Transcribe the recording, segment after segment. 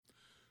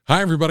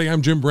Hi, everybody.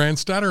 I'm Jim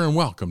Brandstatter, and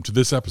welcome to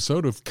this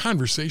episode of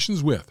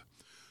Conversations With.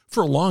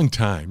 For a long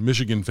time,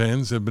 Michigan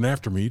fans have been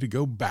after me to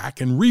go back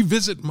and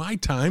revisit my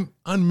time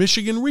on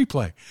Michigan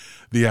Replay,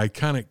 the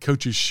iconic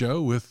coaches show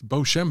with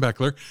Bo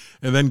Schembechler,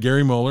 and then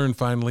Gary Moeller, and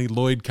finally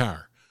Lloyd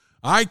Carr.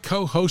 I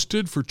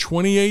co-hosted for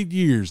 28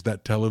 years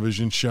that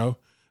television show,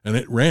 and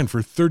it ran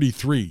for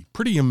 33.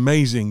 Pretty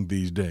amazing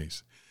these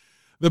days.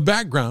 The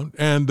background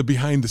and the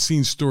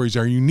behind-the-scenes stories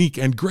are unique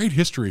and great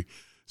history,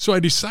 so I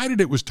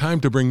decided it was time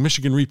to bring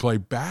Michigan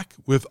Replay back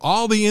with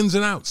all the ins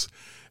and outs.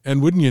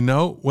 And wouldn't you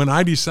know, when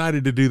I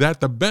decided to do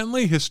that, the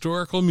Bentley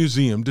Historical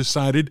Museum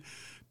decided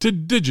to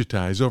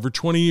digitize over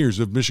 20 years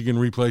of Michigan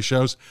Replay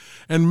shows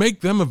and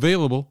make them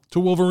available to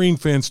Wolverine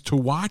fans to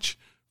watch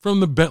from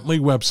the Bentley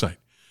website.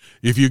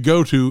 If you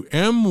go to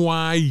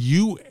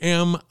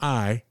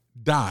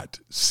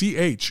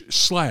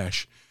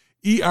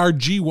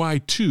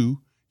myumi.ch/ERGY2,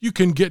 you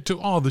can get to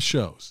all the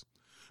shows.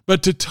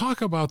 But to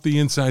talk about the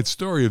inside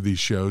story of these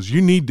shows,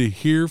 you need to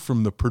hear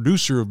from the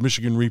producer of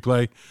Michigan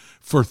Replay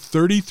for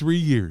 33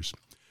 years.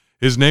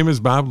 His name is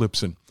Bob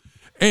Lipson,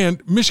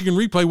 and Michigan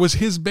Replay was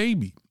his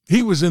baby.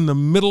 He was in the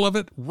middle of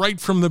it right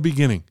from the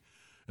beginning.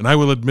 And I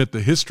will admit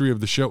the history of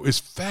the show is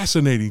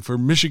fascinating for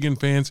Michigan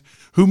fans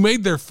who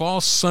made their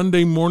fall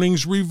Sunday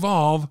mornings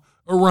revolve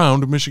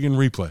around Michigan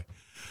Replay.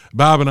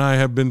 Bob and I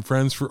have been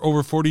friends for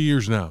over 40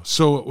 years now,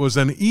 so it was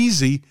an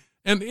easy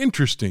and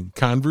interesting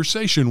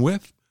conversation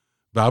with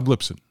Bob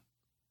Lipson.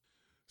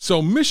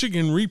 So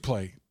Michigan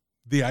Replay,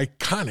 the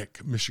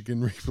iconic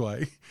Michigan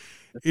Replay,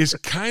 is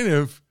kind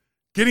of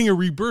getting a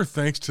rebirth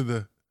thanks to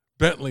the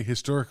Bentley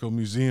Historical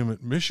Museum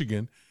at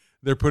Michigan.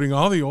 They're putting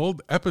all the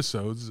old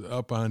episodes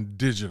up on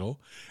digital,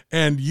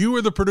 and you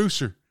were the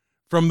producer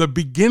from the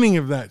beginning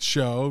of that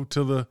show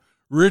to the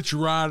Rich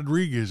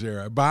Rodriguez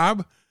era.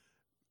 Bob,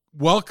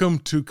 welcome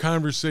to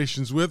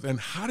Conversations With, and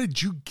how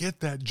did you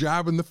get that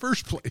job in the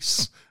first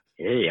place?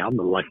 Hey, I'm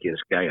the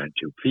luckiest guy on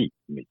 2 feet,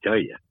 let me tell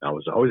you. I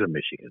was always a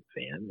Michigan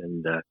fan,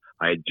 and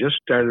I had just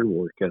started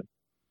working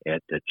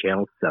at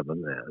Channel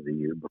 7 the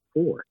year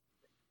before.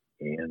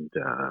 And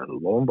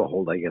lo and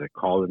behold, I get a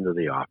call into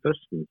the office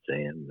and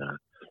saying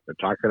they're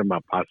talking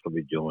about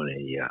possibly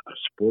doing a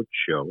sports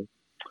show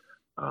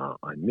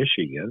on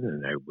Michigan,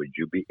 and would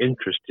you be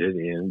interested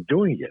in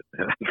doing it?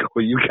 And I go,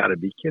 well, you got to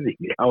be kidding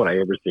me. How would I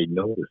ever say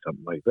no to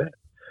something like that?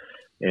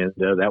 And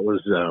that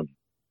was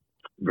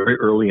very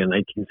early in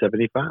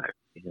 1975.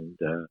 And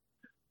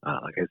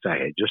like I said, I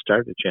had just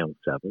started at Channel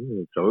 7,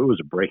 and so it was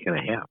a break and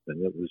a half,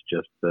 and it was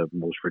just the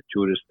most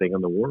fortuitous thing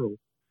in the world.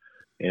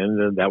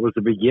 And that was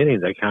the beginning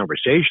of that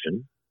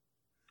conversation.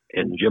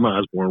 And Jim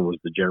Osborne was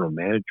the general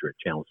manager at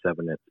Channel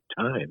 7 at the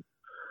time.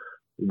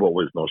 What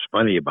was most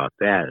funny about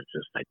that is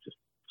it just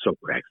so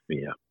cracks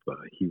me up.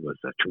 He was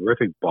a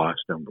terrific boss,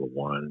 number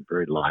one,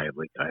 very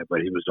lively guy,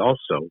 but he was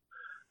also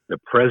the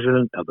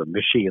president of the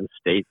Michigan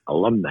State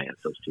Alumni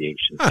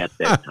Association at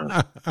that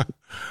time,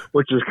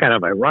 which is kind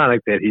of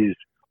ironic that he's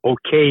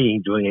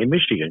okaying doing a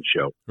Michigan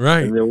show.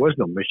 Right. And there was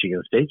no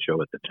Michigan State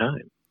show at the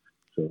time.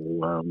 So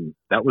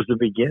that was the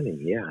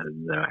beginning, yeah.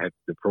 And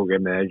the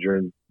program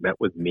manager met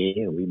with me,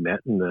 and we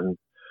met, and then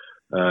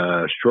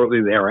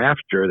shortly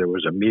thereafter, there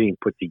was a meeting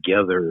put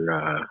together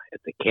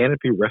at the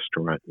Canopy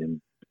Restaurant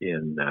in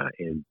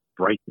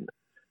Brighton.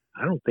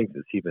 I don't think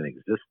this even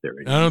exists there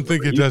anymore. I don't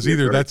think it does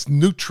either. That's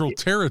neutral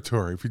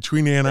territory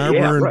between Ann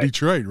Arbor and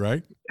Detroit,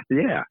 right?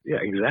 Yeah,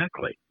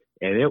 exactly.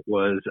 And it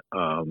was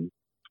an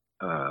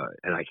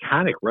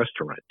iconic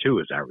restaurant, too,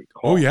 as I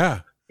recall. Oh,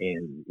 yeah.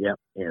 And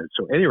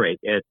so at any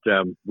rate,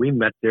 we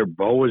met there.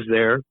 Bo was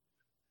there.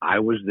 I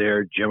was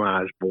there. Jim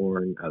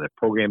Osborne, the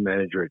program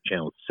manager at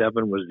Channel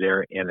 7 was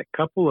there, and a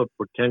couple of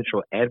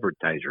potential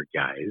advertiser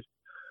guys,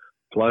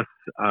 plus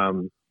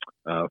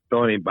a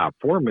fellow named Bob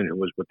Foreman, who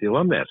was with the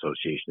Alumni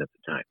Association at the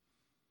time.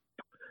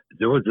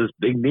 There was this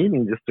big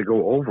meeting just to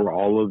go over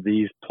all of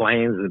these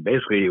plans, and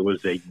basically it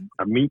was a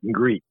meet and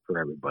greet for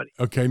everybody.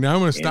 Okay, now I'm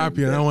going to stop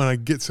you, and I want to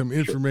get some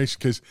information,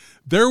 because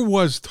there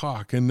was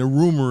talk, and the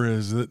rumor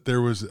is that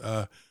there was,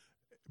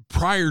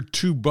 prior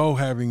to Bo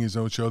having his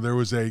own show, there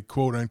was a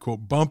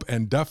quote-unquote Bump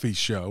and Duffy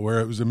show where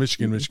it was a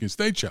Michigan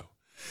State show.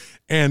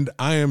 And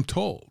I am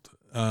told,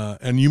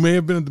 and you may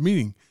have been at the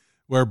meeting,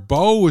 where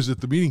Bo was at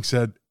the meeting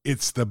said,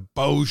 it's the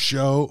Bo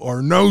show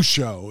or no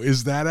show.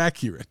 Is that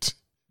accurate?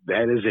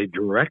 That is a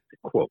direct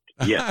quote.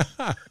 Yes.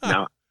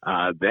 Now,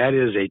 that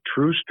is a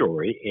true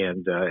story,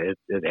 and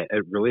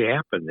it really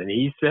happened. And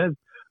he said,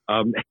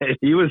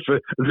 he was,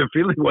 the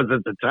feeling was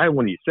at the time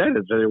when he said it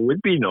that there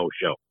would be no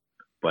show,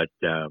 but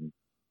the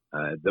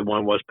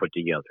one was put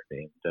together,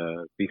 and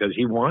because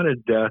he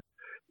wanted.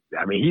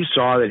 He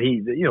saw that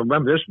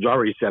remember this was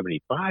already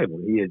 75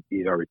 when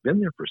he'd already been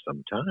there for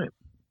some time,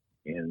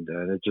 and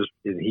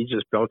he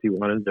just felt he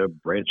wanted to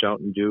branch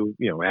out and do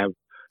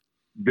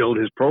build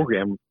his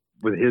program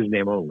with his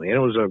name only. And it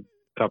was a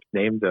tough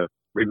name to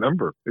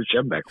remember,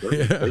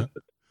 Schembechler. Yeah.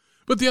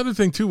 But the other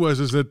thing, too,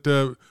 is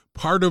that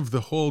part of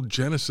the whole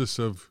genesis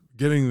of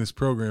getting this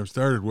program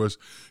started was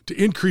to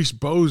increase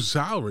Bo's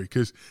salary,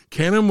 because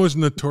Canham was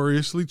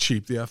notoriously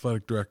cheap, the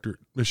athletic director at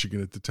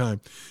Michigan at the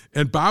time.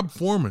 And Bob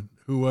Foreman,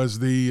 who was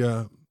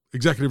the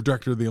executive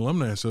director of the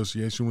Alumni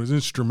Association, was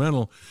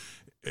instrumental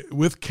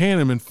with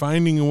Canham in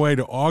finding a way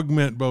to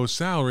augment Bo's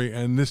salary,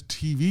 and this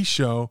TV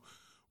show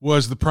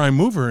was the prime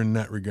mover in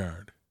that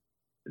regard.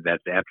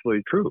 That's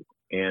absolutely true.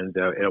 And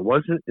it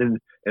wasn't, and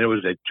it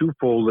was a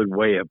two-folded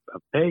way of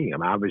paying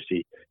him.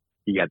 Obviously,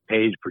 he got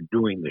paid for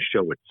doing the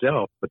show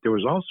itself, but there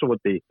was also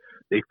what they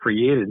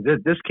created.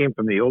 This came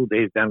from the old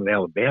days down in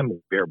Alabama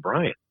with Bear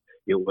Bryant.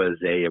 It was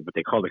what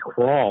they called a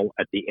crawl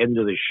at the end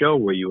of the show,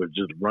 where you would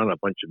just run a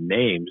bunch of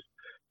names,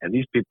 and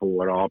these people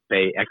would all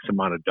pay X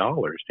amount of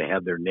dollars to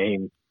have their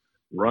name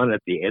run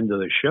at the end of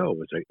the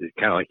show. It's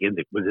kind of like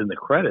within the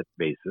credit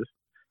basis.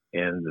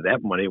 And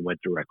that money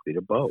went directly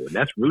to Bo, and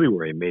that's really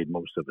where he made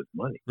most of his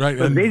money. Right,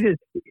 but he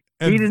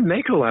didn't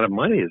make a lot of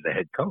money as a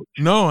head coach.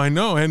 No, I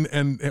know,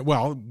 and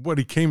well, what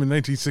he came in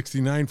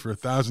 1969 for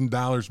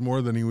 $1,000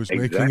 more than he was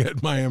making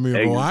at Miami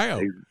of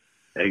Ohio.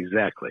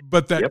 Exactly.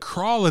 But that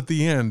crawl at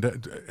the end,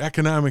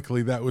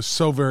 economically, that was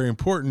so very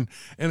important,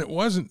 and it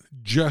wasn't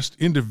just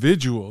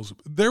individuals.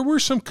 There were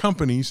some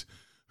companies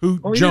who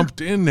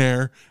jumped in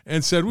there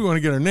and said, we want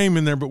to get our name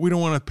in there, but we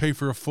don't want to pay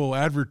for a full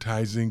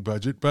advertising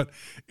budget. But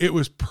it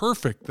was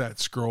perfect, that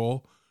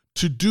scroll,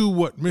 to do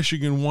what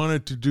Michigan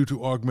wanted to do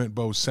to augment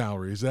Bo's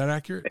salary. Is that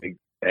accurate?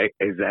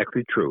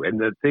 Exactly true. And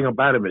the thing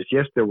about him is,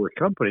 yes, there were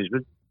companies,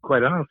 but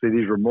quite honestly,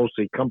 these were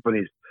mostly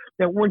companies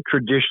that weren't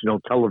traditional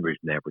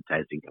television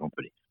advertising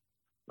companies.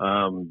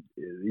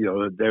 These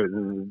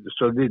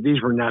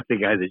were not the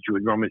guys that you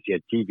would normally see a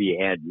TV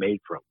ad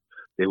made from.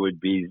 They would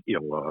be,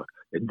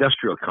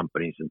 industrial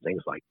companies and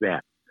things like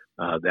that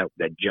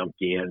that jumped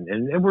in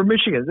and were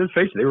Michigan. Let's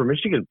face it, they were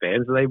Michigan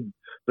fans. And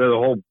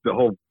the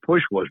whole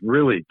push was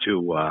really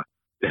to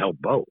help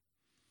Bo.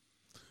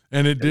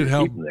 And it did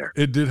help.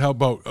 It did help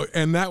Bo,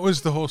 and that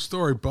was the whole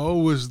story. Bo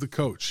was the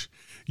coach.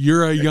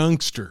 You're a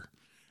youngster,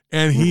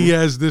 and he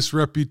has this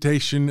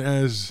reputation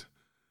as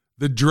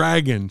the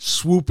dragon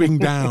swooping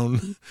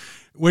down.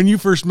 When you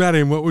first met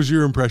him, what was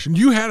your impression?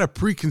 You had a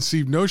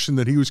preconceived notion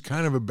that he was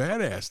kind of a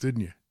badass,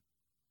 didn't you?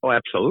 Oh,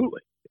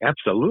 absolutely.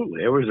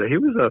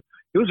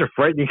 He was a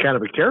frightening kind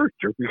of a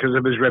character because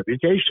of his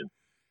reputation.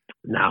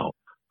 Now,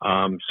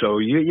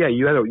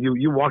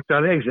 you walked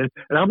on eggs, and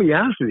I'll be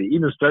honest with you,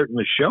 even starting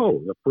the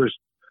show, the first,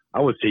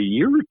 I would say,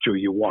 year or two,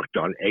 you walked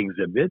on eggs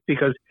a bit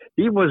because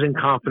he wasn't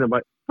confident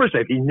about. First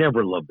off, he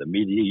never loved the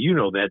media. You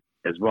know that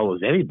as well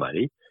as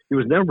anybody. He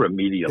was never a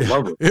media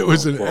lover. It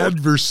was an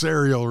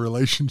adversarial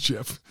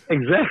relationship.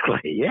 Exactly.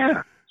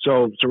 Yeah.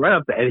 So right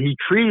up there, and he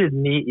treated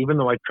me, even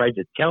though I tried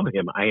to tell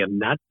him I am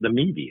not the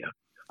media.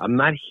 I'm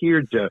not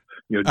here to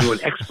do an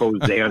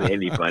expose on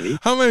anybody.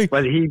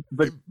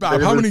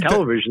 Bob, how many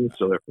television?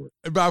 So therefore,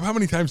 Bob, how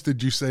many times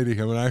did you say to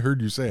him? And I heard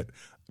you say it,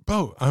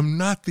 Bo, I'm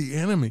not the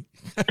enemy.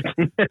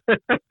 There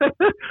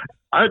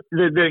are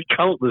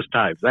countless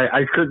times.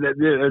 I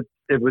couldn't.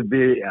 It would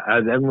be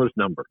an endless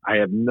number. I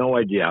have no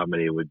idea how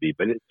many it would be,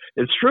 but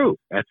it's true.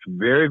 That's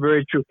very,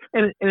 very true.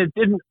 And it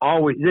didn't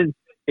always.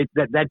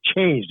 That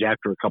changed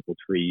after a couple,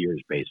 3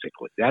 years,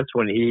 basically. That's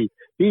when he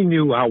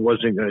knew I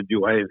wasn't going to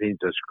do anything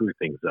to screw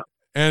things up.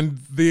 And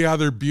the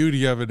other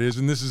beauty of it is,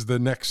 and this is the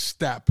next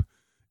step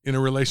in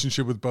a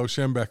relationship with Bo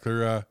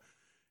Schembechler,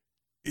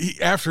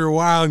 after a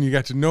while and you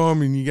got to know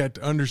him and you got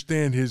to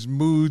understand his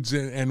moods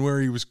and where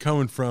he was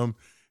coming from,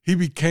 he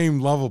became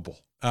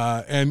lovable.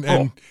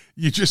 And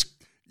you just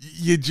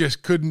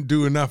couldn't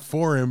do enough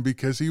for him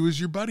because he was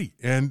your buddy.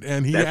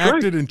 And he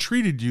acted and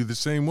treated you the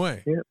same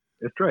way. Yeah.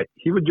 That's right.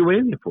 He would do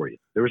anything for you.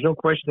 There was no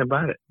question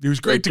about it. It was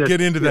great to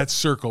get into that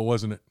circle,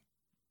 wasn't it?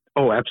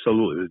 Oh,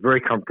 absolutely. It was very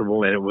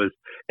comfortable, and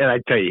I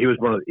tell you, he was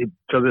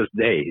to this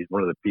day, he's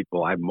one of the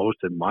people I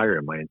most admire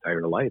in my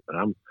entire life,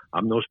 and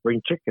I'm no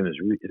spring chicken, as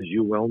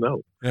you well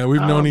know. Yeah,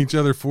 we've known each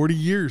other 40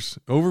 years,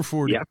 over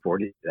 40. Yeah,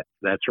 40.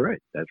 That's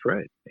right.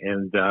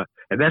 And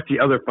that's the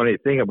other funny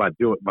thing about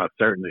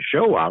starting the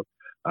show out.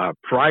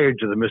 Prior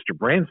to the Mr.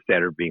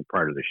 Brandstatter being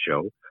part of the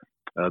show,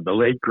 the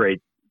late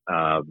great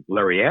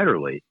Larry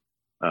Adderley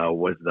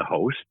was the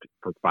host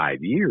for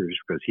 5 years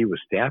because he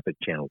was staff at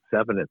Channel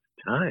 7 at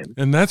the time.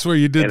 And that's where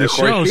you did the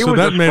show. So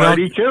that made out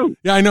too.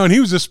 Yeah, I know. And he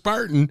was a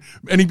Spartan,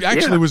 and he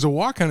actually was a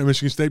walk-on at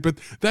Michigan State. But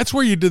that's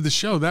where you did the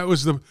show.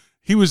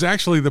 He was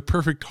actually the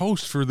perfect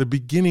host for the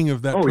beginning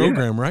of that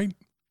program, right?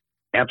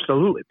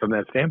 Absolutely, from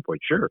that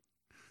standpoint, sure.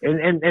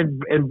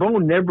 And Bo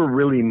never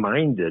really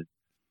minded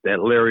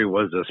that Larry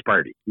was a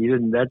Sparty.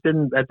 That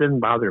didn't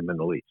bother him in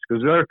the least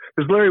because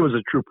Larry was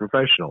a true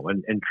professional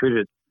and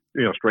treated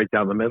straight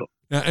down the middle.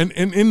 And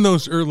in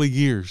those early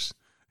years,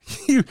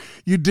 you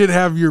did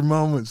have your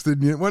moments,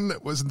 didn't you? It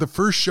was the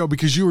first show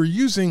because you were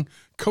using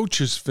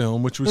Coach's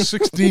film, which was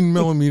 16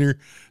 millimeter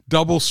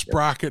double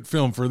sprocket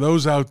film. For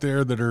those out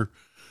there that are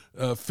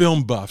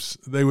film buffs,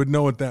 they would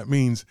know what that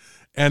means.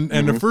 And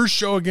the first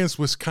show against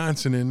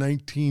Wisconsin in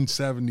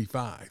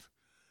 1975,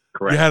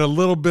 correct, you had a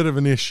little bit of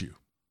an issue.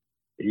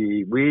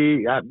 You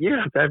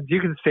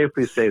can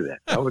safely say that.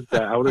 I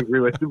would agree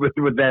with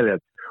that.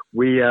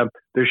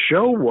 The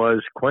show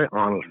was, quite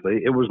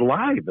honestly, it was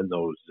live in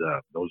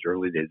those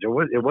early days.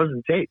 It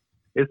wasn't taped.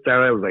 It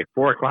started. It was like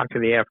 4:00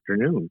 in the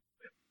afternoon,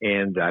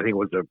 and I think it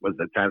was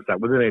the time stop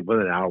within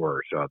an hour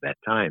or so at that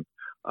time.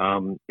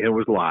 It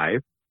was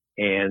live,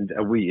 and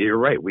you're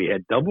right. We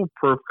had double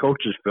perf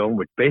coaches film,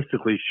 which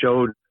basically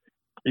showed,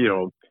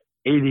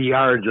 80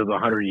 yards of the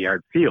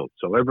 100-yard field.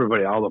 So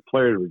all the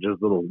players were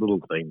just little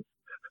things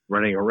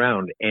running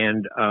around,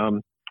 and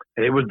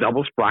it was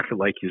double sprocket,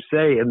 like you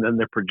say. And then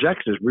the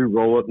projections, we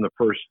roll it in the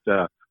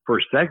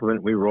first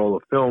segment. We roll a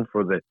film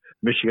for the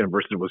Michigan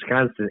versus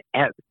Wisconsin.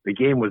 The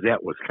game was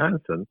at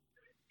Wisconsin,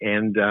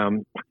 and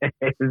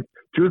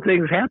two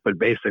things happened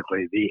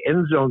basically. The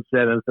end zone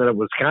said, instead of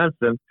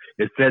Wisconsin,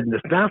 it said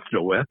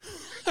Nesnasnowa,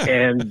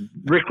 and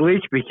Rick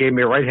Leach became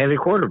a right-handed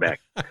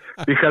quarterback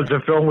because the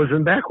film was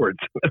in backwards.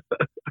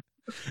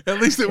 At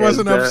least it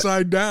wasn't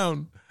upside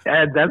down.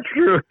 And that's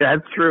true.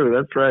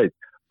 That's right.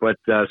 But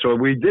so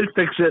we did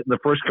fix it in the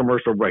first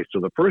commercial break. So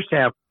the first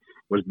half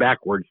was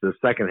backwards. The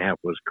second half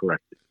was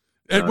corrected.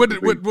 And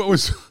what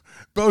was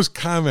Bo's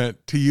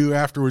comment to you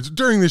afterwards?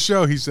 During the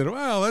show, he said,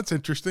 well, that's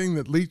interesting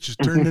that Leach has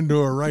turned into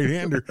a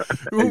right-hander.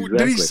 Exactly.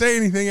 Did he say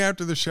anything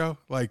after the show?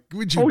 Like,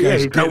 would you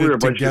guys get it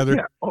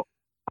together?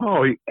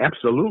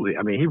 Absolutely.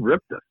 I mean, he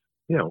ripped us,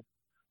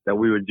 that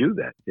we would do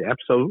that. Yeah,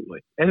 absolutely.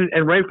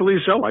 And rightfully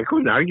so. I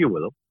couldn't argue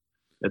with him.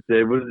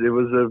 It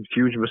was a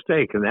huge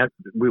mistake. And that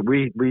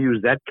we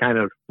used that kind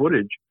of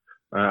footage,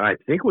 I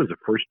think it was the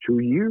first 2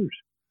 years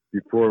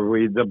before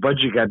the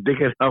budget got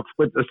big enough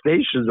with the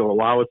stations to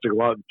allow us to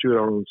go out and shoot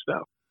our own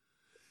stuff.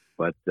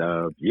 But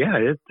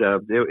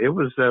it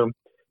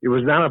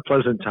was not a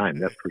pleasant time,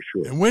 that's for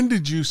sure. And when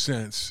did you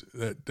sense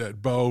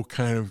that Bo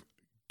kind of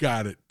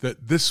got it,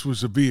 that this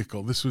was a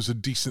vehicle, this was a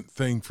decent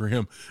thing for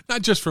him,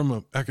 not just from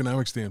an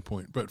economic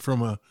standpoint, but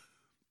from a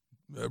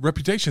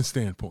reputation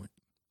standpoint?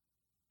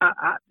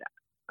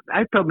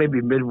 I felt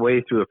maybe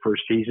midway through the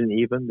first season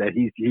even that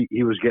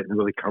he was getting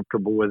really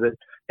comfortable with it.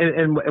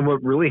 And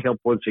what really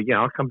helped, once again,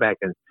 I'll come back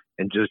and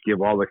just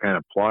give all the kind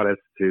of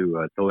plaudits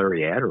to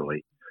Larry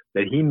Adderley,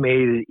 that he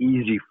made it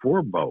easy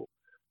for Bo,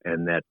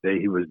 and that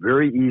he was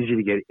very easy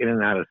to get in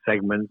and out of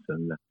segments,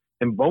 and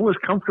Bo was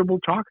comfortable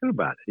talking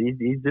about it.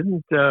 He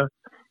didn't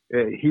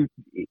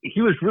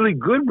he was really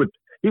good with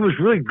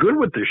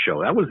the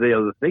show. That was the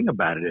other thing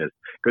about it, is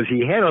because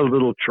he had a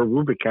little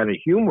cherubic kind of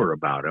humor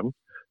about him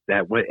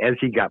that as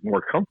he got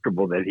more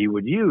comfortable that he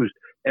would use.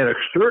 And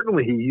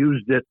certainly he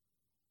used it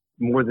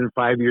more than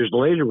 5 years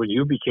later when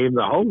you became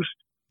the host.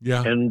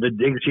 Yeah. And the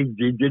digs he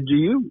did to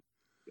you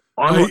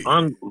on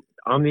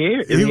the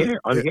air.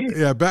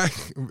 Yeah, back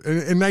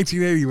in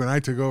 1980 when I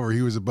took over,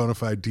 he was a bona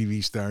fide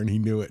TV star and he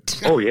knew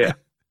it. Oh, yeah.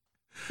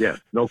 Yeah,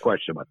 no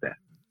question about that.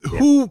 Yeah.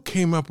 Who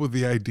came up with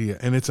the idea?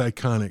 And it's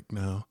iconic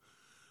now.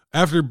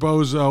 After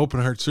Bo's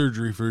open heart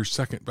surgery for his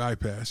second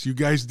bypass, you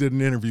guys did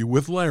an interview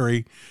with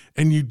Larry,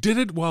 and you did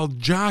it while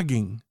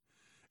jogging.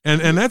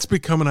 And that's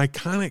become an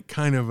iconic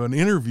kind of an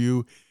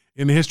interview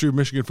in the history of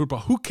Michigan football.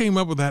 Who came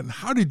up with that, and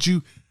how did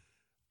you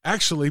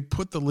actually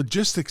put the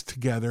logistics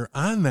together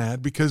on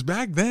that? Because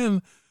back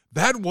then,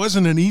 that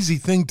wasn't an easy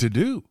thing to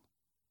do.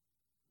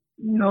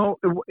 No,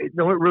 it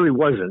really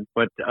wasn't.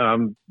 But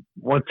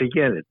once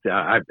again,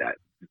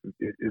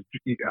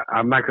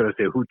 I'm not going to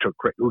say who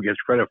gets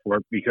credit for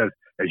it, because,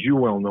 as you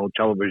well know,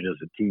 television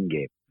is a team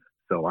game.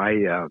 So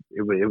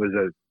it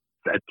was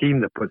a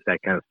team that puts that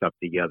kind of stuff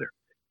together.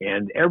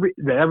 And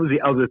that was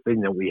the other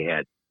thing that we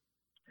had,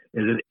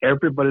 is that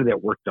everybody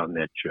that worked on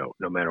that show,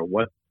 no matter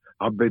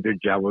how big their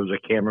job was,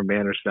 a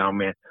cameraman or sound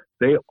man,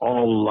 they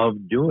all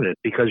loved doing it,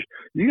 because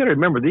you got to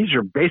remember, these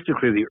are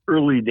basically the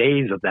early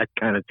days of that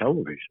kind of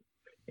television.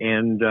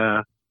 And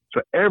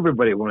so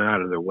everybody went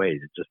out of their way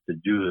to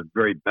do the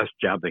very best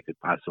job they could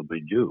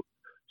possibly do.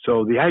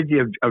 So the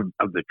idea of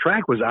the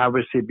track was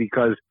obviously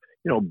because,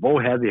 Bo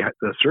had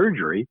the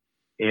surgery,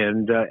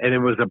 and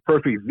it was a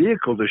perfect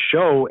vehicle to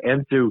show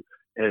and to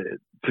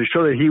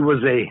show that he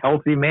was a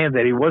healthy man,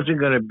 that he wasn't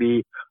going to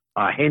be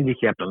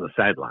handicapped on the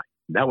sideline.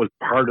 That was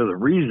part of the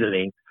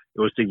reasoning.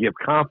 It was to give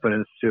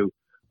confidence to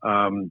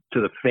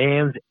the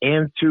fans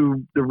and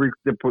to the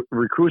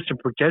recruits and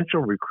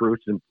potential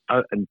recruits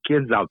and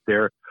kids out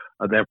there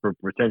that for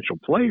potential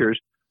players,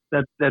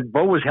 that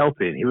Bo was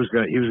healthy and he was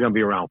going to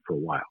be around for a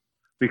while.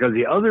 Because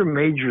the other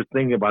major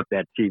thing about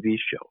that TV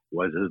show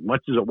was, as much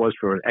as it was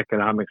from an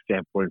economic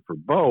standpoint for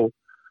Bo,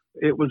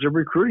 it was a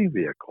recruiting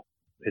vehicle.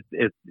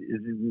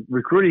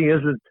 Recruiting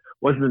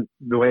wasn't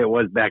the way it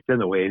was back then,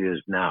 the way it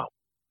is now,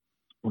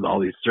 with all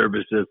these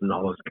services and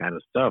all this kind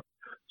of stuff.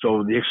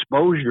 So the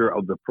exposure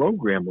of the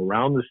program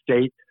around the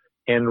state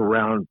and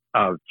around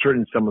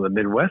some of the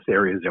Midwest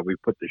areas that we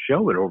put the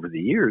show in over the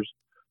years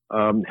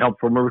helped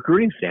from a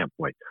recruiting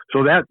standpoint.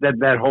 So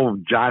that whole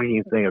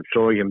jogging thing of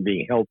showing him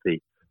being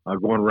healthy,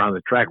 going around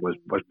the track was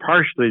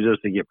partially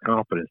just to give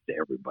confidence to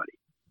everybody.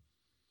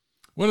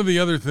 One of the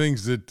other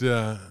things that,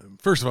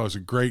 first of all, was a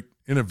great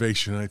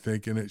innovation, I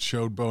think, and it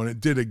showed Bo, and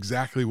it did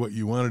exactly what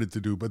you wanted it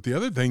to do. But the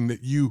other thing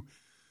that you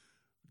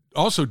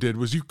also did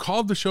was you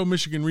called the show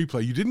Michigan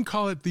Replay. You didn't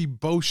call it the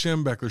Bo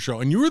Schembechler Show,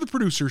 and you were the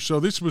producer, so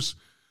this was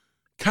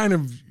kind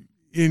of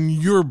in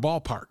your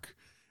ballpark.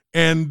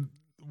 And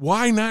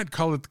why not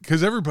call it,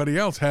 because everybody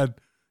else had,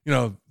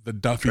 the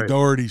Duffy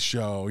Doherty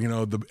show,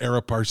 the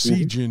Ara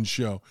Parseghian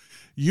show.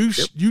 You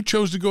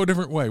chose to go a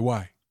different way.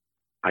 Why?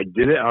 I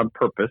did it on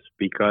purpose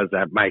because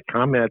my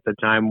comment at the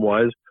time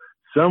was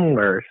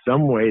somewhere,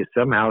 some way,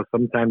 somehow,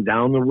 sometime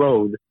down the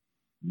road,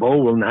 Bo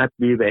will not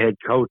be the head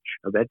coach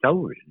of that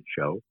television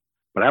show.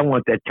 But I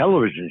want that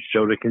television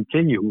show to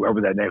continue,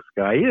 whoever that next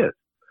guy is.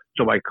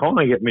 So by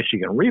calling it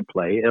Michigan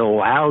Replay, it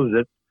allows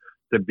it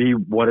to be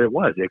what it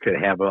was. It could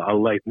have a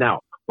life.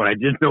 Now, when I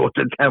didn't know at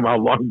the time how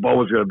long Bo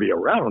was going to be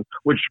around,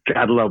 which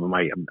God love him,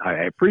 I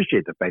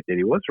appreciate the fact that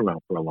he was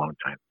around for a long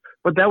time.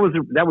 But that was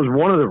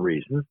one of the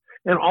reasons,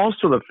 and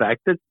also the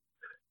fact that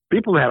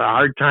people had a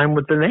hard time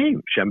with the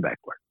name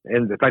Schembechler.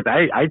 And in fact,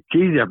 I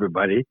tease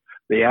everybody.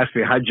 They ask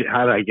me how did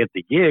I get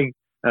the gig,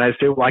 and I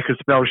say, well, I could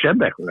spell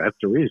Schembechler. That's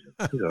the reason.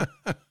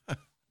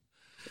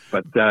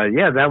 But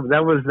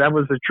that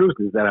was the truth,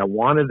 is that I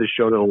wanted the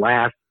show to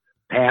last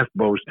past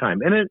Bo's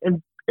time,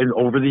 and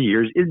over the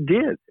years it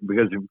did,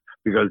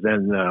 because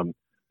then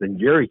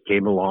Gary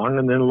came along,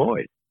 and then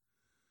Lloyd.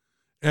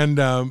 And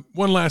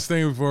one last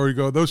thing before we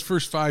go, those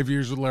first 5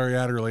 years with Larry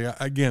Adderley,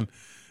 again,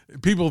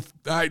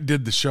 I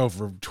did the show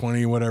for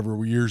 20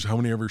 whatever years,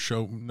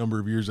 number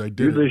of years I did.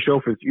 You did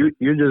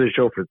the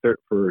show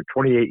for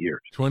 28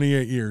 years.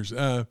 28 years.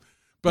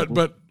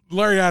 But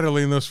Larry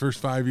Adderley in those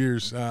first 5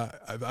 years,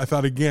 I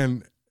thought,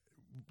 again,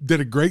 did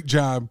a great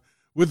job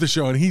with the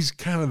show, and he's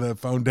kind of the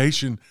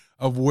foundation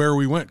of where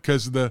we went,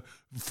 because the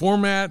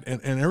format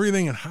and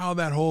everything and how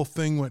that whole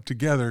thing went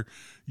together,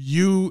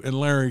 you and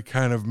Larry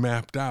kind of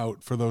mapped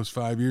out for those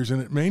 5 years,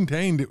 and it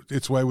maintained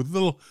its way with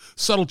little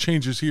subtle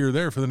changes here or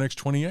there for the next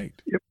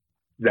 28. Yep.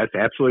 That's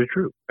absolutely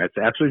true.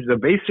 The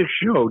basic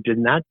show did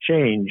not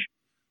change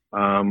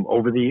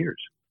over the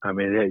years. I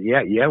mean,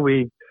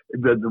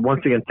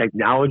 once again,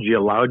 technology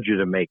allowed you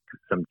to make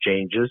some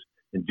changes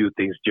and do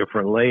things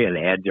differently and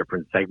add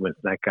different segments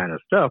and that kind of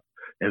stuff.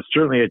 And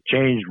certainly it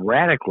changed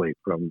radically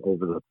from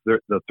over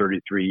the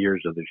 33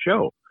 years of the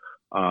show,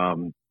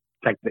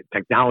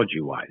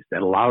 technology-wise.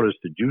 That allowed us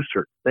to do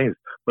certain things.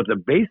 But the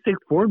basic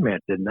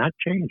format did not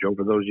change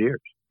over those years.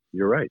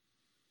 You're right.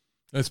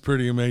 That's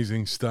pretty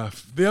amazing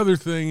stuff. The other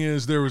thing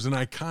is there was an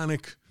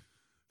iconic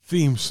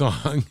theme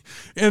song,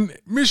 and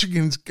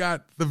Michigan's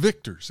got the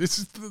Victors.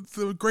 It's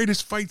the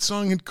greatest fight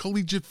song in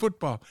collegiate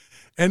football.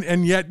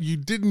 And yet you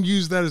didn't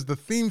use that as the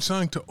theme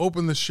song to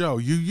open the show.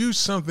 You used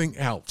something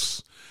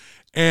else.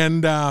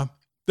 And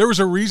there was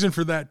a reason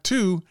for that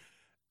too.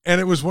 And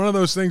it was one of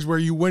those things where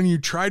when you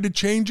tried to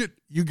change it,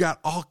 you got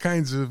all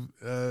kinds of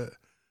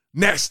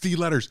nasty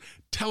letters.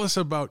 Tell us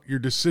about your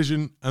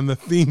decision on the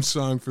theme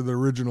song for the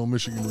original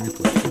Michigan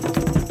Replay.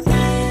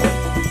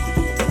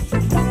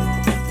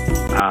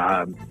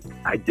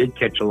 I did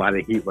catch a lot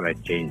of heat when I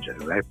changed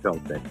it. I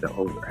felt that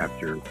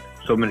after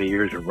so many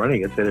years of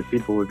running it, that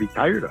people would be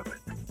tired of it.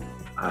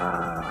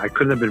 I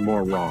couldn't have been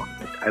more wrong.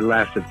 I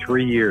lasted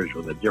 3 years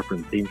with a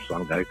different theme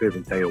song that I couldn't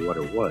even tell you what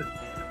it was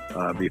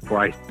before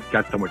I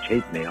got so much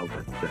hate mail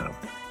that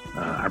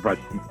I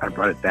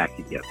brought it back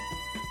again.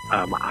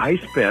 I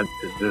spent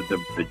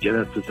the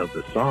genesis of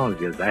the song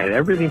is I had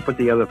everything put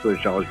together for the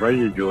show. I was ready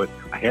to do it.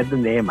 I had the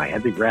name, I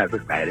had the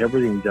graphics, I had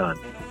everything done.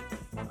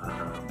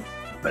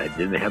 But I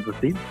didn't have the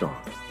theme song.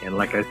 And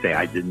like I say,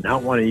 I did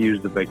not want to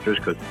use the Victors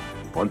because,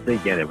 once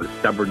again, it was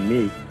stubborn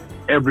me.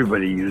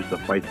 Everybody used the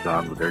fight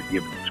song that they're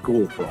given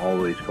school for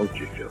all these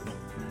coaches shows.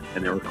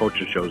 And there were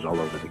coaches shows all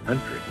over the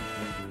country.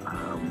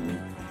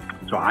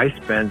 So I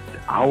spent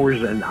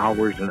hours and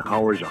hours and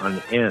hours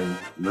on end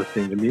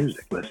listening to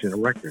music, listening to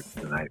records.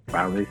 And I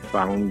finally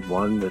found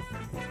one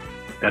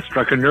that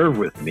struck a nerve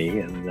with me.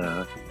 And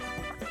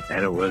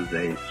it was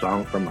a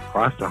song from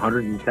Across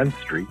 110th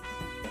Street.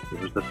 It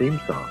was the theme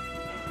song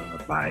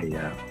by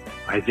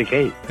Isaac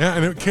Hayes. Yeah,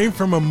 and it came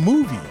from a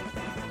movie.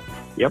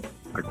 Yep,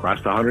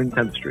 Across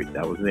 110th Street.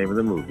 That was the name of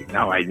the movie.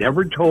 Now, I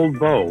never told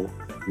Bo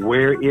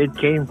where it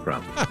came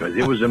from because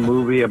it was a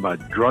movie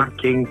about drug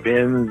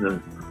kingpins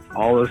and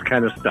all this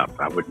kind of stuff.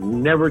 I would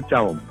never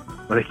tell him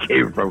where it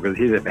came from because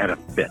he'd have had a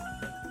fit.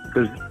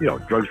 Because,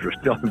 drugs were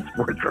still in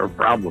sports were a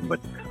problem, but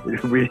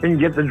we didn't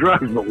get the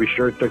drugs, but we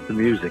sure took the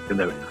music. And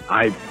then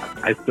I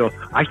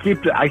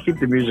keep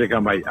the music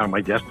on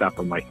my desktop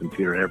on my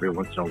computer, and every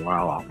once in a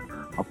while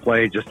I'll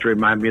play just to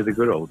remind me of the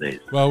good old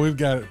days. Well, we've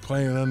got it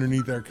playing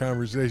underneath our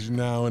conversation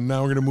now, and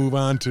now we're going to move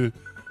on to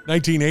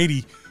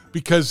 1980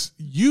 because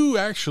you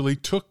actually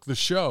took the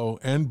show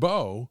and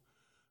Bo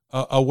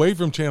away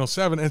from Channel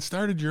 7 and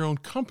started your own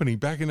company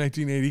back in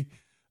 1980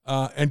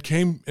 and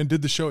came and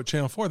did the show at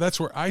Channel 4. That's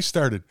where I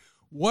started.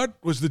 What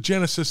was the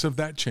genesis of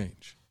that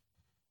change?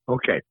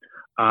 Okay.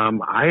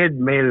 I had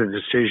made a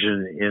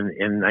decision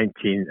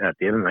at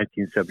the end of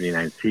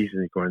 1979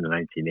 season going into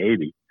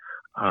 1980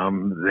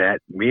 that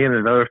me and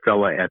another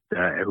fella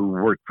who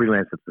worked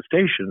freelance at the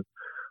station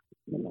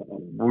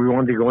we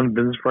wanted to go into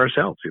business for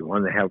ourselves. We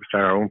wanted to have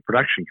start our own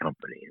production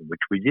company,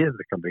 which we did,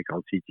 the company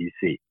called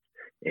CTC.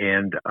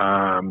 And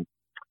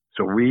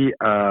so we,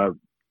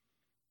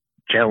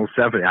 Channel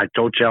 7, I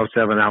told Channel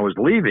 7 I was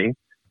leaving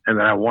and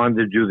that I wanted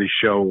to do the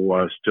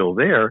show still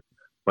there.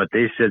 But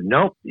they said,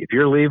 nope, if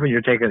you're leaving,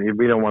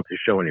 we don't want the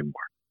show anymore.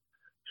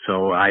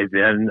 So I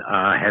then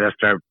had to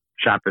start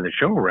shopping the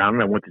show around.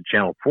 And I went to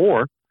Channel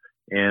 4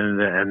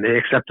 and they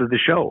accepted the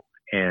show.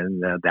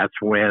 And that's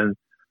when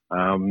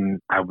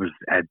I was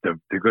at the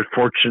good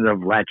fortune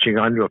of latching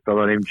onto a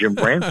fellow named Jim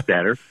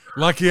Brandstatter.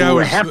 Lucky I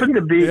was. Happened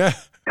to be on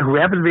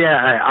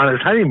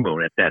his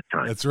honeymoon at that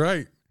time. That's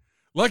right.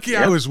 Lucky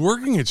I was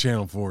working at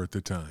Channel 4 at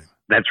the time.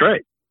 That's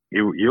right.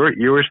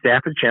 You were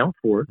staff at Channel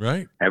 4,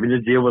 right? Having to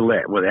deal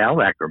with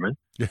Al Ackerman,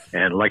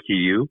 and lucky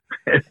you,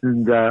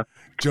 and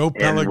Joe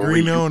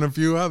Pellegrino and a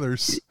few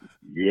others.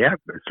 Yeah.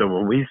 So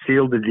when we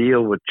sealed the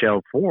deal with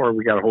Channel 4,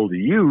 we got a hold of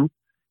you,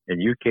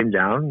 and you came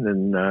down,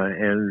 and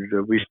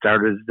we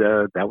started.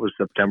 That was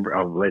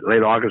September,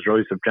 late August,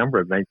 early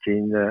September of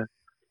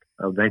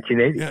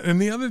 1980. Yeah,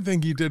 and the other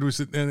thing you did was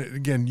that, and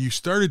again, you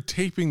started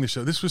taping the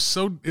show.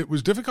 It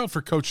was difficult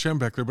for Coach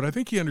Schembechler, but I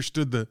think he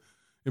understood the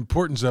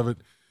importance of it.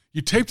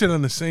 You taped it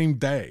on the same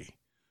day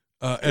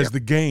as the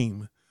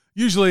game,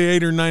 usually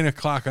 8 or 9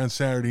 o'clock on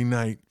Saturday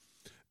night,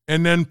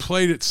 and then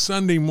played it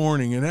Sunday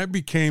morning, and that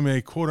became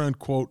a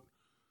quote-unquote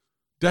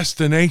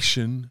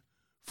destination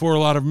for a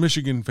lot of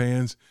Michigan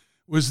fans.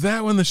 Was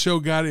that when the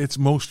show got its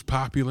most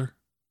popular?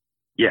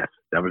 Yes,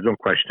 there was no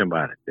question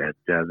about it.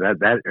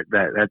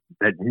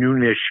 That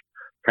noonish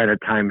kind of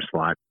time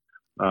slot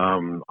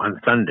on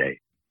Sunday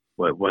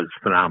was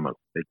phenomenal.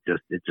 It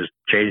just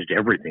changed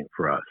everything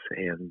for us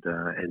and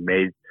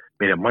made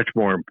it much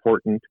more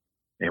important.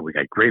 And we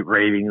got great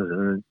ratings,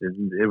 and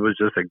it was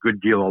just a good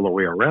deal all the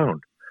way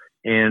around.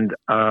 And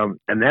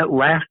that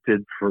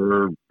lasted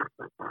for,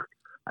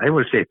 I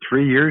would say,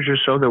 3 years or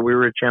so that we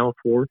were at Channel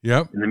 4.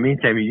 Yep. In the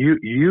meantime,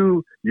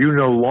 you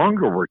no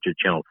longer worked at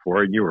Channel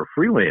 4, and you were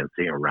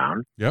freelancing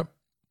around. Yep.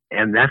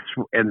 And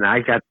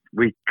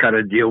we cut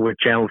a deal with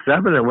Channel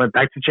 7 and went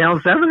back to Channel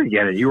 7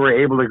 again, and you were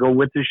able to go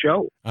with the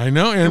show. I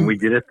know. And we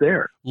did it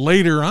there.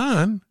 Later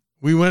on,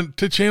 we went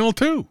to Channel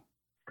 2.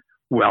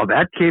 Well,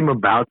 that came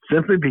about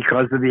simply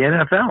because of the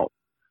NFL.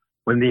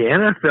 When the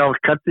NFL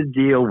cut the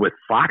deal with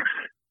Fox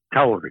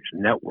Television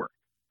Network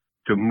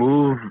to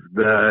move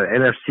the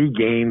NFC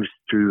games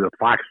to the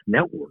Fox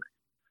Network,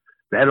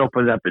 that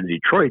opened up in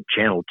Detroit,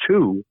 Channel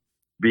 2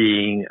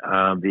 being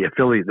the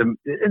affiliate.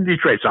 In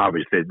Detroit's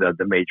obviously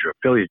the major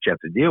affiliate you have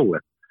to deal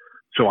with.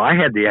 So I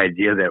had the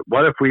idea that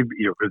what if we,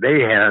 because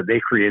they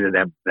created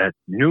that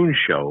noon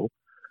show,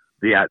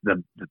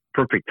 the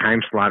perfect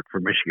time slot for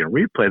Michigan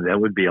Replay, that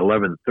would be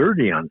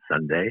 11:30 on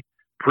Sunday,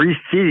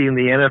 preceding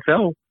the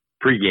NFL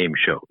pregame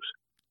shows.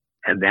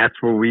 And that's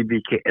where we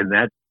became, and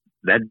that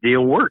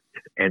deal worked.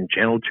 And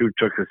Channel 2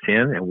 took us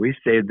in, and we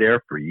stayed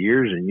there for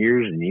years and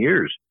years and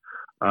years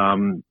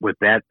with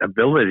that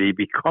ability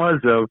because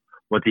of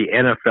what the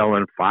NFL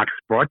and Fox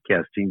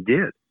Broadcasting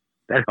did.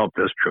 That helped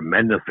us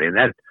tremendously. And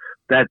that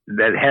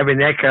having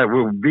that kind of,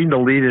 being the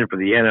lead-in for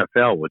the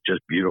NFL was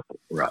just beautiful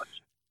for us.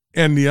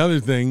 And the other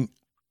thing,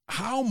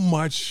 how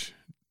much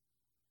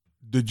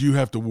did you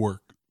have to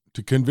work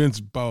to convince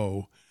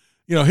Bo?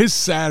 His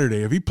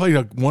Saturday, if he played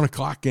a 1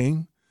 o'clock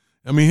game,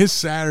 I mean, his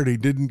Saturday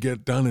didn't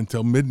get done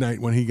until midnight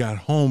when he got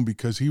home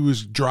because he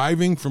was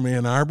driving from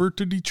Ann Arbor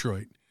to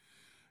Detroit,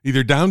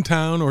 either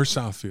downtown or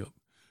Southfield,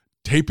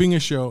 taping a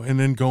show and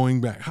then going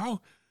back.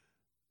 How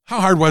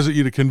hard was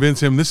it to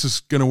convince him this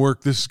is going to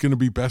work, this is going to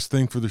be best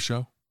thing for the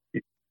show?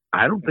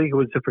 I don't think it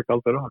was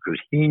difficult at all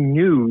because he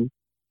knew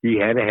he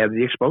had to have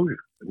the exposure.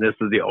 And this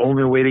is the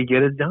only way to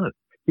get it done.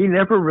 He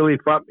never really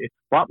fought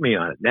me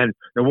on it. And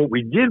what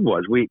we did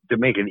was, to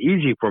make it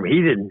easy for him, he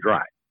didn't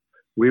drive.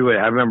 I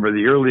remember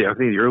the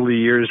early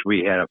years,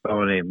 we had a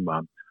fellow named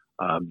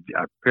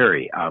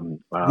Perry.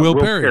 Will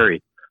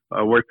Perry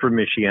worked for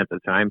Michigan at the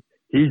time.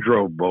 He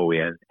drove Bo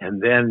in.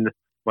 And then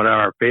one of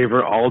our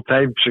favorite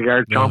all-time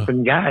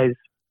cigar-chomping guys,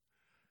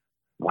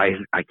 I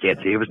can't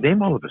say his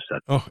name all of a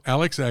sudden. Oh,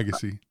 Alex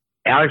Agassi.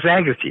 Alex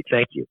Agassi,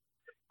 thank you.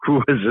 Who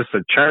was just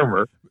a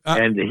charmer,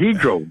 and he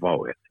drove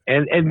Bo in.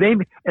 And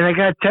I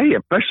got to tell you,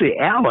 especially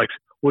Alex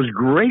was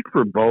great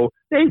for Bo.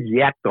 They'd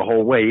yak the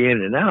whole way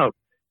in and out,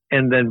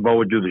 and then Bo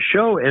would do the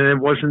show, and it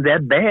wasn't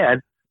that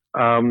bad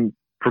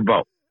for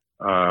Bo.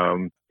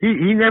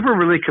 He never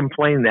really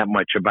complained that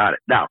much about it.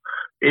 Now,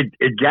 it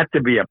got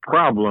to be a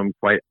problem,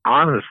 quite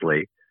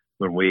honestly,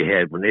 when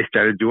they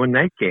started doing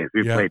night games.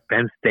 We played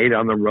Penn State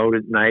on the road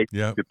at night.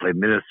 Yeah. We played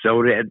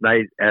Minnesota at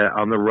night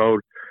on the road.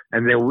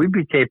 And then we'd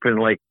be taping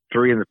like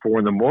 3 and 4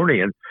 in the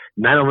morning. And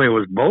not only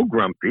was Bo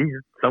grumpy,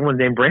 someone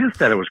named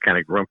Brandstatter was kind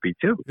of grumpy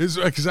too.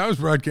 Because I was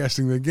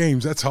broadcasting the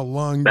games. That's a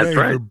long day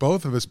for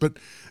both of us. But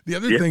the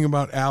other thing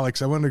about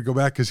Alex, I wanted to go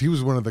back because he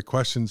was one of the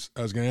questions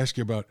I was going to ask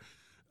you about.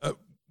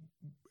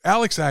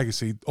 Alex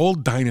Agassi,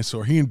 old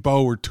dinosaur, he and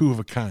Bo were two of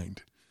a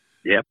kind.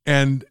 Yep.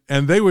 And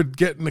they would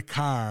get in the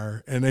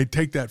car and they'd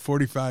take that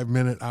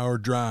 45-minute hour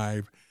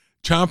drive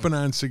chomping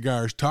on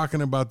cigars,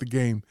 talking about the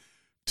game.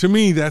 To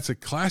me, that's a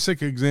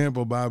classic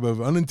example, Bob,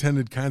 of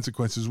unintended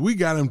consequences. We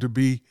got him to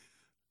be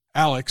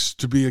Alex,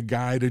 to be a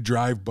guy to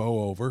drive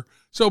Bo over,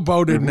 so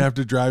Bo didn't have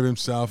to drive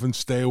himself and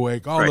stay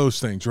awake, all those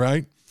things,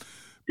 right?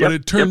 But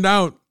it turned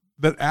out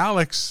that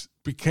Alex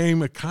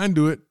became a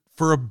conduit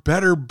for a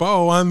better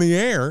Bo on the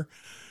air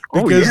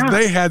because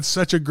they had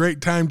such a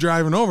great time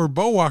driving over.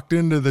 Bo walked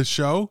into the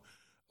show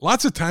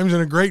lots of times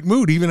in a great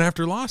mood, even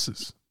after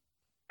losses.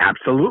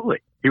 Absolutely.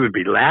 He would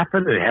be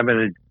laughing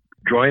and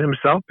enjoying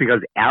himself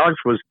because Alex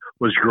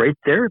was great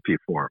therapy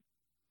for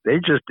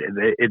him.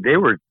 They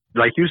were,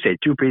 like you say,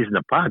 two peas in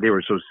a pod. They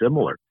were so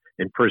similar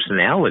in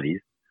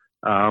personalities.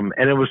 And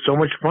it was so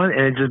much fun.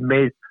 And it just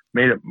made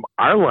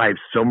our lives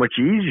so much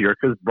easier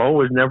because Bo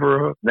was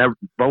never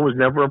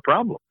a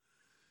problem.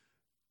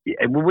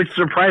 Which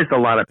surprised a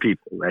lot of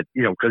people that,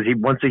 because he,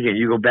 once again,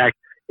 you go back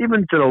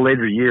even to the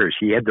later years,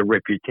 he had the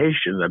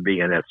reputation of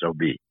being an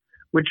SOB,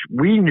 which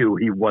we knew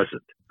he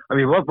wasn't. I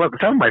mean,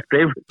 some of my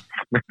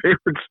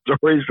favorite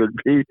stories would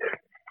be,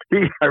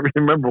 I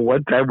remember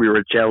one time we were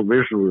at Channel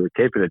Vision, we were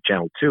taping at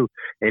Channel 2,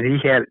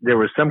 and there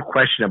was some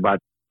question about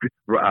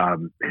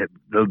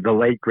the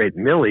late great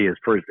Millie, his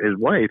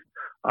wife,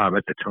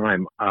 at the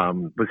time,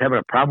 was having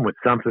a problem with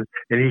something,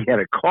 and he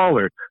had a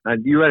caller,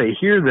 and you had to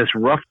hear this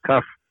rough,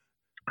 tough,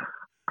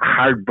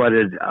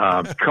 hard-butted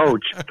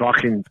coach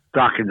talking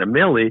to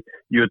Millie.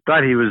 You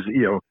thought he was,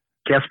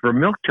 Casper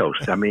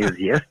Milquetoast. I mean, it was,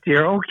 yes,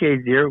 dear, okay,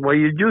 dear. Well,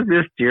 you do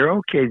this, dear,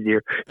 okay,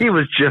 dear. He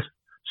was just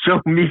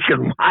so meek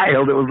and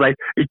mild. It was like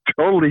a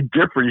totally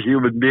different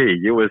human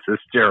being. It was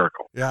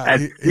hysterical. Yeah,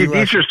 and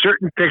these are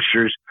certain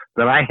pictures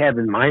that I have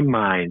in my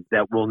mind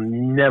that will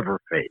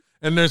never fade.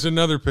 And there's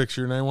another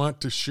picture, and I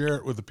want to share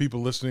it with the people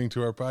listening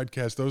to our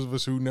podcast. Those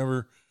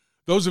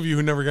of you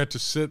who never got to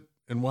sit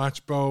and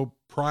watch Bo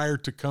prior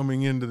to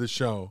coming into the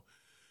show,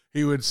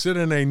 he would sit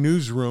in a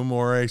newsroom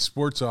or a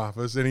sports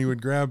office, and he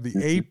would grab the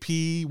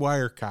AP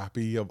wire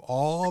copy of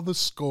all the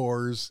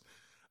scores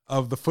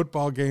of the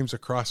football games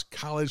across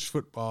college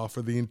football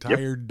for the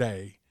entire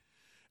day.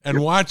 And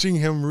watching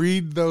him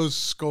read those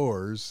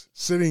scores,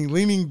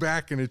 leaning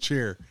back in a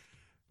chair,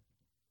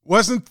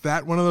 wasn't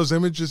that one of those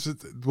images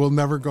that will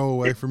never go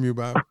away from you,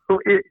 Bob?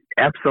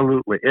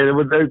 Absolutely. And it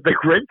was, the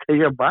great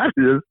thing about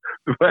it is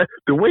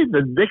the way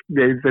the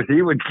nicknames that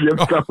he would give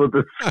some of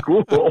the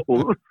schools,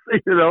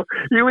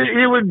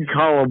 he wouldn't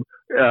call them,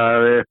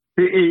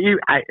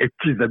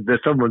 there's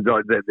someone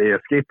that they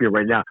escape me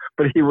right now,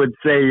 but he would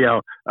say,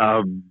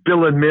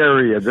 Bill and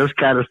Mary and this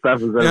kind of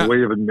stuff, and then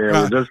William and Mary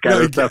and this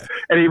kind of stuff.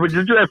 And he would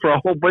just do that for a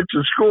whole bunch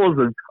of schools,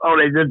 and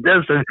they did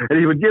this, and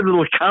he would give a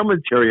little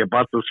commentary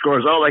about the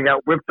scores. They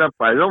got whipped up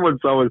by no one,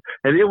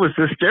 and it was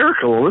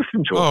hysterical to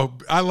listen to him. Oh,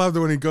 I love it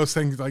when he goes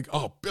things like,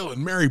 Bill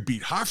and Mary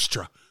beat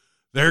Hofstra.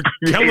 They're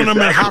killing them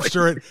at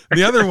Hofstra.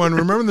 The other one,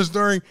 remember the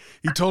story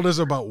he told us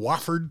about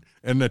Wofford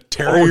and the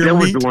terrier meat? That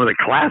was one of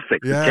the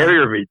classics. Yeah.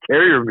 Terrier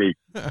meat.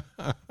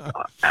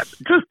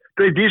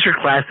 These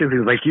are classic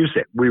things, like you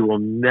said. We will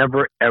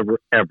never, ever,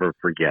 ever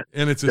forget.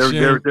 And it's a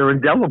shame. They're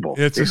indelible.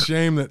 It's a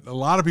shame that a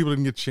lot of people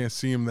didn't get a chance to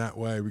see him that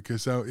way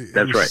because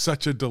it was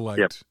such a delight.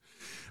 Yep.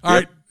 All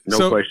right.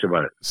 No question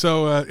about it.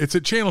 So it's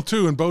at Channel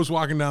 2, and Bo's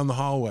walking down the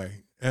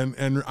hallway.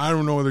 And I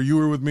don't know whether you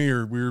were with me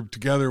or we were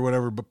together or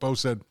whatever, but Bo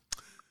said,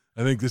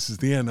 I think this is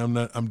the end.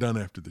 I'm done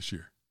after this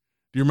year.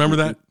 Do you remember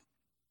that?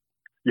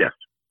 Yes.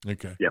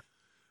 Okay. Yep.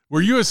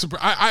 Were you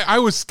I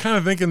was kind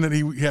of thinking that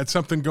he had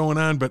something going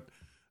on, but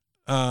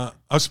I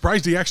was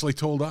surprised he actually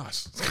told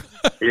us.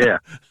 Yeah.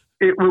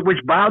 Which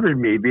bothered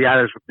me, to be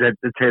honest, to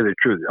tell you the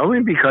truth.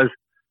 Only because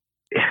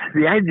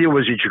the idea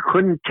was that you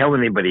couldn't tell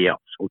anybody else,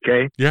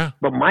 okay? Yeah.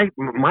 But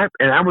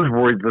and I was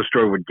worried the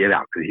story would get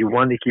out because he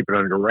wanted to keep it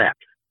under wraps.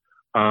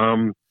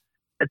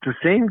 At the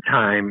same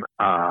time,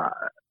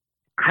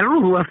 I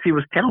don't know who else he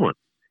was telling.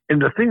 And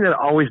the thing that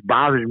always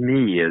bothered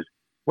me is,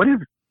 what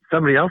if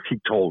somebody else he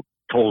told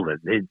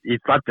it? He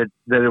thought that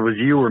it was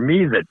you or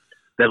me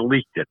that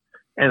leaked it.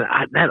 And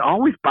that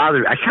always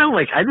bothered me.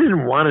 I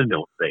didn't want to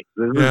know things.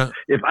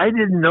 If I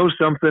didn't know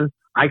something,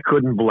 I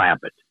couldn't blab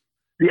it.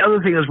 The other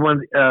thing is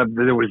when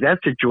there was that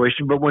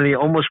situation, but when he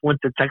almost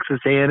went to Texas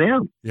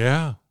A&M.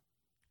 Yeah.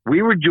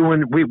 We were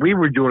doing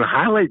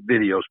highlight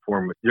videos for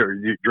him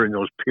during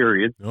those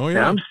periods. Oh yeah.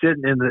 And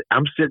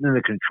I'm sitting in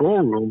the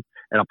control room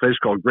at a place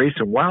called Grace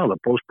and Wild, a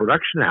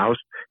post-production house,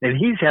 and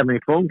he's having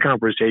phone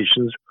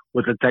conversations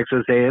with the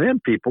Texas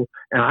A&M people.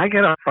 And I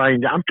got to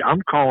find out.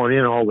 I'm calling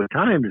in all the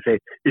time to say,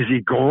 is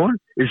he going?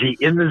 Is he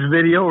in this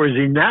video or is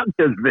he not in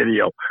this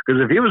video?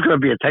 Because if he was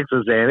going to be at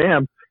Texas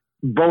A&M,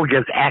 Bo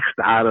gets axed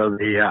out of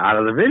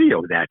the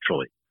video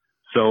naturally.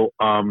 So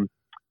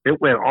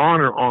it went on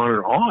and on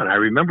and on. I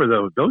remember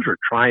those were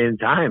trying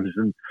times,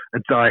 and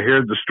until I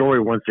heard the story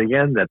once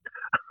again that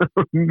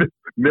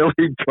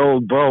Millie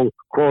told Bo,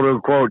 quote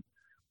unquote,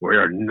 "We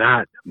are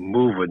not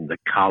moving to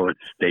College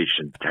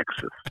Station,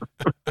 Texas."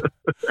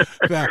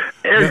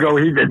 Ergo,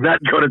 he did not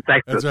go to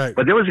Texas. That's right.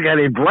 But there was a guy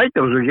named Bright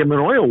that was going to give him an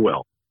oil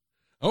well.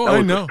 Oh, that I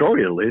was know. The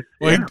story, at least.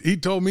 Well, yeah. he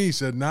told me, he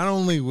said, not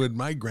only would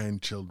my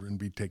grandchildren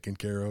be taken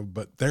care of,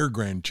 but their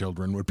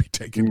grandchildren would be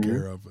taken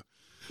care of.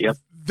 Yep.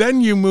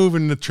 Then you move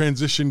and the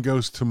transition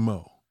goes to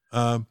Mo.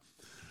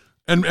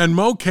 And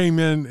Mo came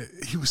in,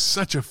 he was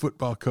such a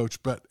football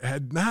coach, but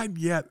had not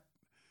yet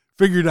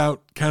figured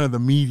out kind of the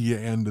media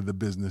end of the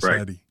business,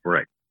 had he?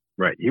 Right.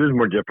 He was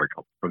more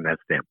difficult from that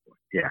standpoint.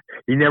 Yeah.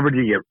 He never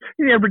did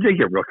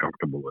get real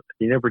comfortable with it.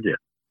 He never did.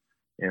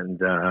 And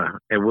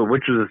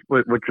which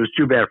was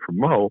too bad for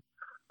Mo,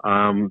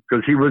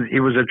 because he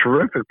was a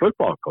terrific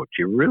football coach.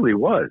 He really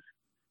was.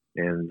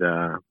 And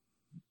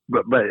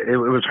but it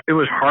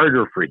was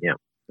harder for him.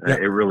 Yeah.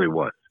 It really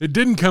was. It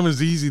didn't come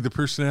as easy. The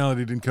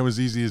personality didn't come as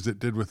easy as it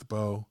did with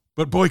Bo.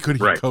 But boy, could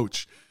he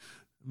coach.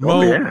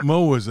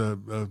 Mo was a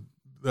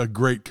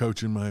great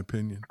coach, in my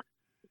opinion.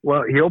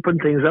 Well, he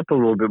opened things up a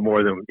little bit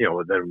more than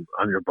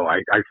under Bo.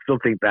 I still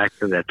think back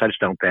to that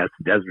touchdown pass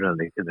to Desmond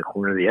in the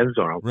corner of the end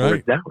zone on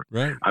fourth down.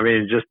 Right. I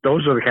mean, just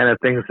those are the kind of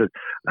things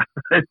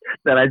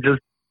that I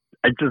just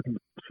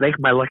thank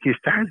my lucky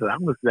stars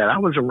that I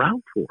was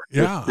around for.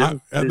 Yeah,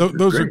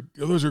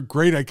 those are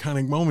great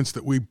iconic moments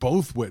that we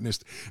both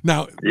witnessed.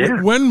 Now,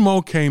 when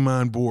Mo came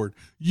on board,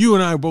 you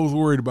and I both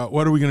worried about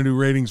what are we going to do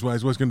ratings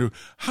wise? What's going to do?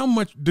 How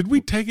much did we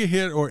take a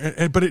hit?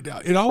 But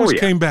it always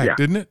came back,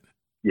 didn't it?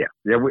 Yeah.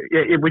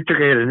 We took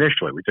a hit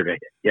initially. We took a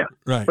hit. Yeah,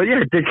 right. But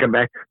it did come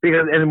back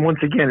and once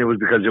again, it was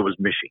because it was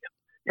Michigan,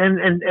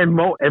 and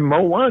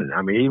Mo won.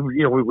 I mean,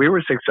 we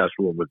were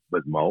successful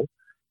with Mo.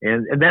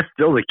 And that's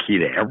still the key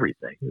to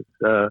everything.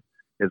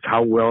 It's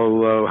how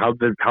well how's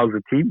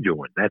the team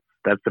doing.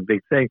 That's the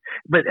big thing.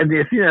 But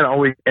the thing that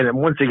always, and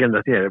once again,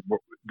 the thing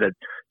that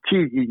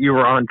you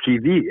were on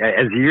TV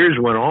as years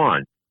went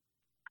on.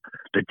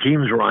 The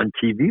teams were on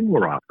TV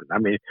more often. I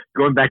mean,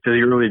 going back to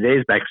the early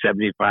days, back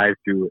 75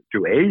 to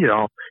 80,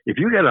 if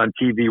you got on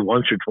TV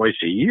once or twice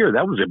a year,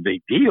 that was a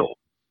big deal.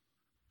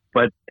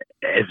 But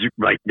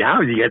like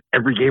now, you get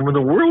every game in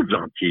the world's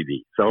on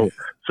TV. So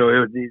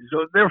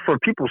therefore,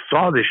 people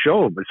saw the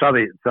show, but saw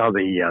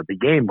the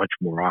game much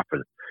more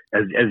often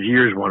as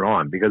years went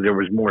on because there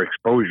was more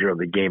exposure of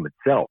the game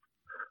itself.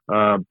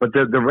 But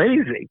the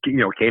ratings,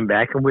 came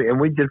back and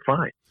we did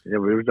fine. There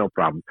was no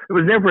problem. It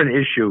was never an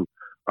issue,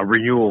 a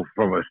renewal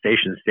from a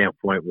station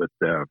standpoint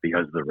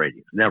because of the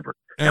ratings. Never.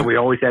 And we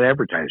always had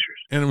advertisers.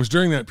 And it was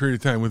during that period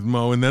of time with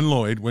Mo and then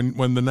Lloyd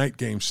when the night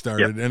games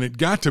started, and it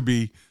got to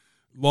be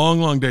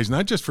long days,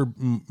 not just for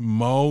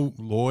Mo,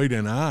 Lloyd,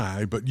 and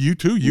I, but you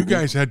too. You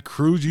guys had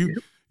crews.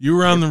 You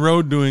were on the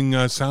road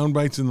doing sound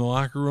bites in the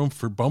locker room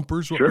for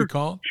bumpers, what we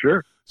call.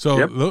 Sure.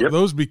 So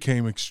those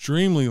became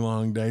extremely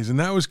long days, and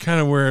that was kind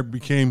of where it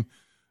became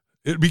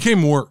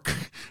work.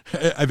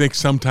 I think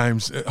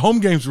sometimes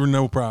home games were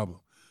no problem,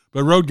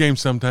 but road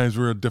games sometimes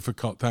were a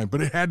difficult time.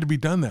 But it had to be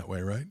done that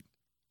way, right?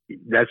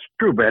 That's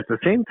true. But at the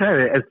same time,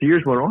 as the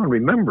years went on,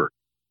 remember.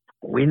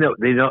 We know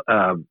they don't.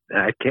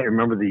 I can't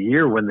remember the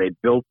year when they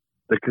built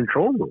the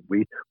control room.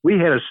 We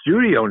had a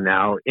studio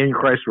now in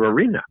Chrysler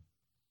Arena,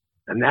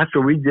 and that's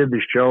where we did the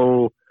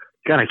show.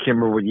 God, I can't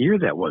remember what year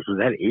that was. Was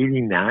that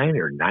 89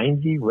 or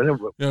 90?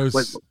 Whatever. It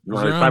was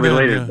probably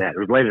later than that. It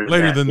was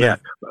later than that.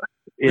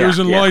 It was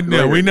in Lloyd.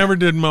 No, we never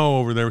did Mo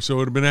over there, so it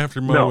would have been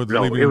after Mo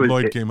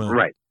Lloyd came on.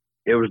 Right.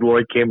 It was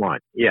Lloyd came on.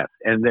 Yes,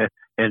 and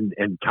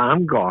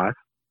Tom Goss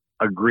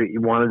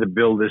wanted to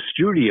build a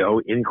studio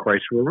in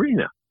Chrysler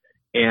Arena.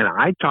 And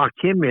I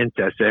talked him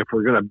into, I said, if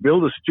we're going to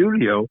build a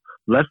studio,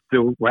 let's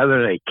do,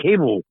 rather than a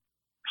cable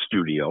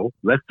studio,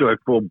 let's do a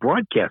full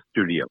broadcast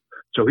studio.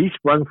 So he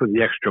sprung for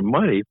the extra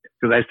money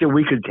because I said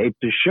we could tape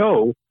the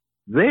show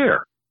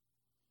there.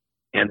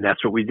 And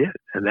that's what we did.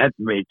 And that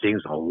made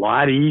things a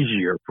lot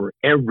easier for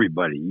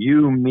everybody,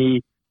 you, me,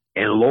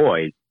 and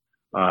Lloyd,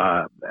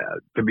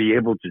 to be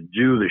able to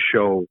do the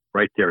show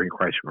right there in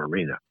Chrysler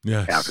Arena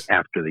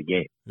after the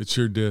game. It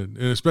sure did,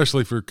 and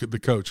especially for the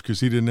coach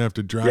because he didn't have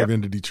to drive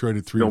into Detroit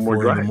at 3 or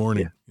 4 in the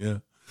morning. Yeah.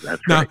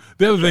 That's now, right.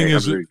 the other thing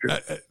is,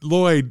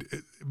 Lloyd,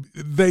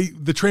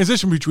 the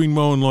transition between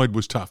Mo and Lloyd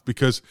was tough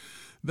because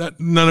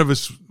that none of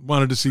us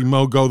wanted to see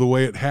Mo go the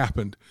way it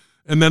happened.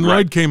 And then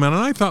Lloyd came on,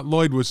 and I thought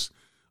Lloyd was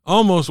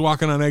almost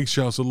walking on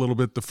eggshells a little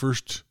bit the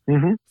first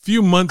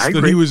few months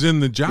that he was in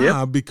the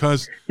job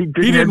because he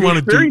didn't want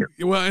to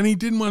do well, and he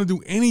didn't want to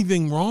do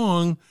anything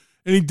wrong,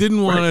 and he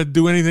didn't want to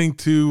do anything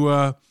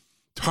to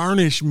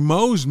tarnish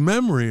Mo's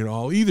memory at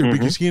all either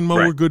because he and Mo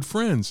were good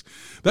friends.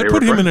 That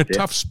put him in a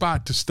tough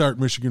spot to start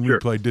Michigan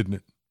Replay, didn't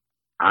it?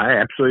 I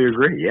absolutely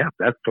agree. Yeah,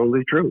 that's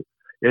totally true.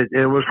 It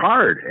was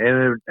hard,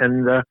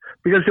 and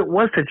because it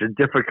was such a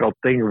difficult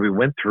thing we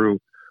went through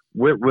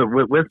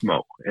with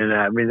Mo, and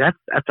I mean that's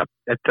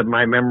to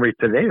my memory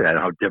today that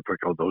how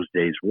difficult those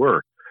days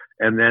were,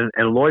 and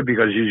Lloyd,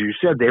 because as you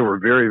said they were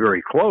very,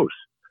 very close,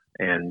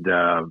 and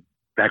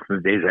back in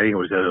the days I think it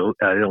was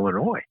at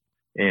Illinois,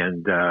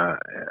 and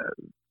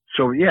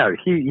so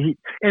he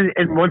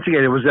and once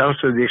again it was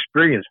also the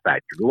experience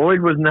factor.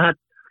 Lloyd was not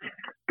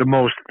the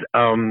most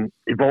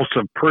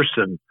impulsive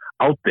person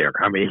out there.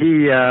 I mean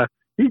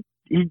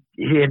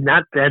he he had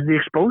not had the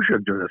exposure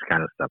to this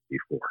kind of stuff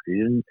before.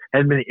 He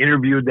hadn't been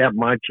interviewed that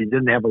much. He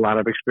didn't have a lot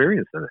of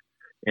experience in it.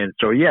 And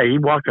so, yeah, he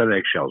walked on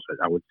eggshells,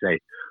 I would say,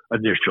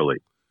 initially.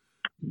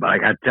 But I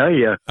got to tell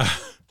you,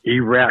 he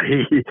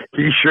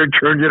sure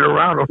turned it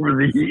around over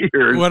the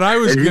years. What I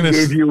was going to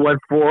gave you what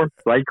for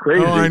like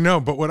crazy. Oh, I know.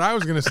 But what I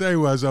was going to say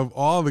was, of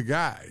all the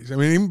guys, I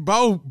mean,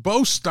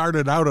 Bo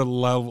started out at a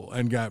level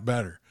and got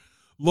better.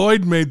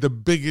 Lloyd made the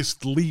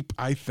biggest leap,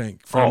 I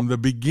think, from the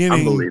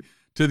beginning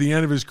to the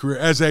end of his career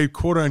as a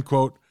quote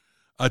unquote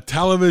a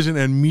television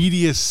and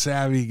media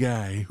savvy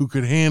guy who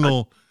could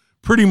handle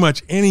pretty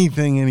much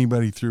anything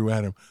anybody threw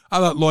at him. I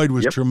thought Lloyd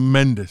was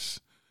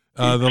tremendous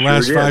the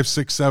last 5,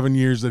 6, 7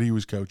 years that he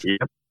was coaching.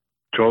 Yep,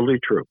 totally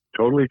true.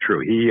 Totally true.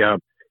 He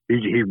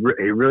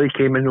really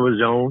came into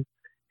his own,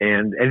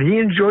 and he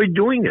enjoyed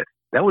doing it.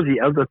 That was the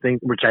other thing,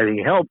 which I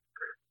think helped,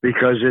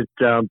 because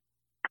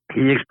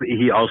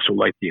he also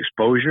liked the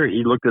exposure.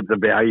 He looked at the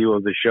value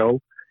of the show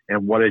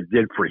and what it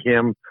did for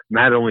him,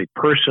 not only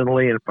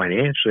personally and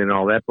financially and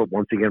all that, but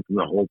once again from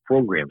the whole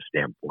program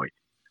standpoint.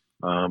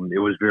 It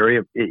was very,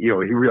 he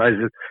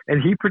realized it,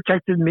 and he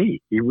protected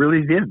me. He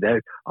really did.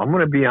 That I'm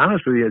going to be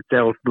honest with you,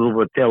 tell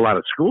a lot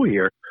of school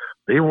here.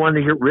 They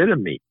wanted to get rid of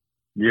me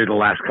near the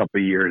last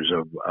couple of years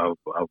of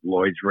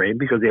Lloyd's reign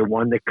because they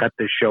wanted to cut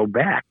the show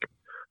back.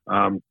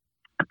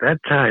 At that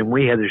time,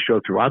 we had the show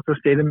throughout the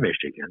state of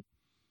Michigan.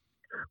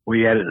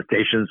 We had it in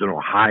stations in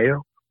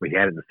Ohio. We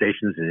had it in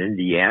stations in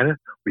Indiana.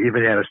 We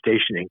even had a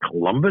station in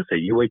Columbus, a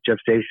UHF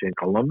station in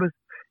Columbus,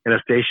 and a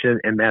station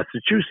in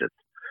Massachusetts.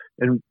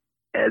 And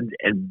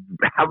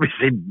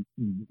obviously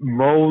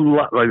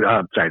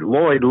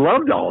Lloyd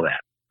loved all that.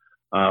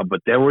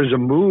 But there was a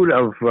mood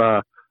of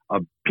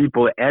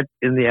people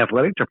in the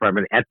athletic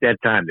department at that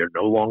time, they're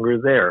no longer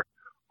there,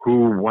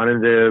 who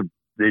wanted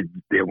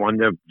they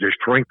wanted to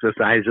shrink the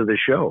size of the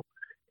show.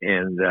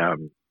 And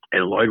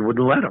Lloyd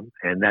wouldn't let them.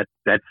 And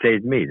that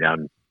saved me. Now,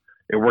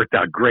 it worked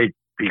out great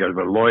because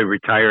when Lloyd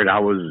retired, I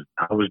was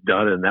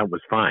done, and that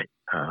was fine.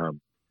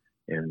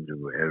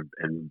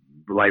 And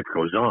life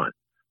goes on.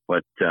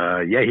 But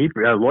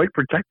Lloyd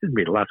protected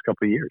me the last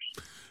couple of years.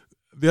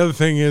 The other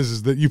thing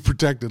is that you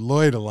protected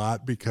Lloyd a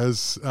lot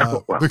because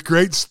the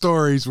great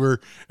stories were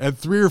at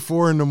 3 or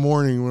 4 in the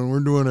morning when we're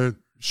doing a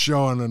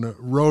show on a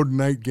road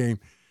night game.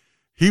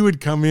 He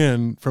would come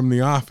in from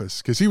the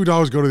office because he would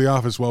always go to the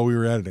office while we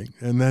were editing,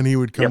 and then he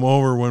would come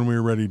over when we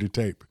were ready to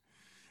tape.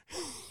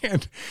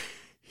 And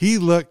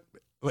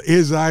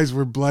his eyes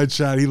were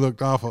bloodshot. He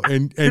looked awful,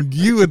 and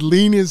you would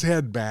lean his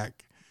head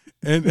back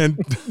and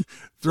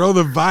throw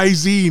the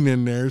Visine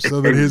in there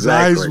so that his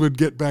eyes would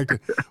get back to.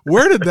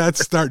 Where did that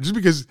start? Just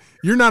because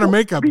you're not a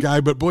makeup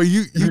guy, but boy,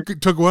 you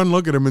took one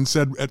look at him and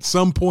said, at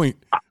some point,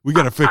 we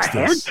got to fix this. I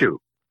had to.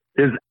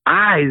 His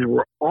eyes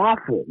were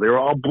awful. They were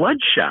all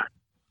bloodshot.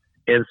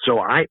 And so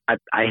I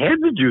had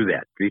to do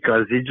that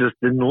because he just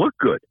didn't look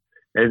good.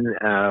 And,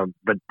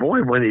 but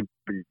boy, when he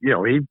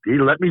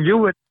let me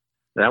do it,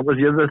 that was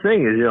the other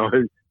thing is,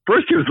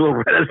 first he was a little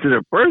reticent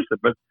at first,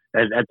 but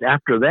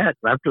after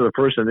the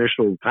first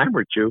initial time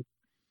or two,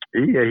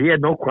 he had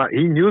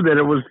he knew that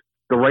it was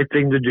the right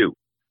thing to do.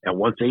 And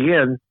once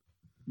again,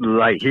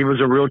 like he was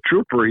a real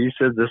trooper. He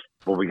said, "This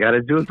what we got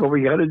to do is what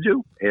we got to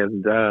do."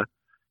 And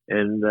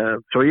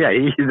so yeah,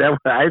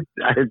 that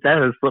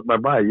has slipped my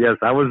mind. Yes,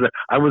 I was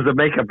a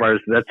makeup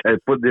artist. That's I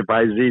put the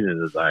Visine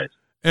in his eyes.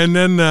 And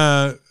then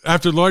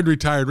after Lloyd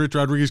retired, Rich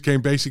Rodriguez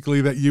came.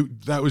 Basically,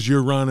 that was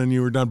your run, and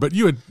you were done. But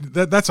you had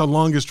that's the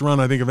longest run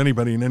I think of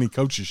anybody in any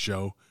coach's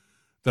show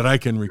that I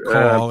can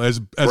recall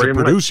as a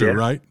producer, much, yeah.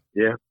 Right?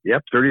 Yeah.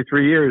 Yep.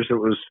 33 years. It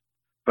was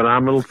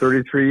phenomenal.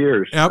 33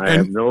 years. Yep. I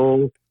have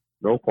no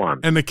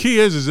qualms. And the key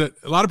is that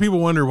a lot of people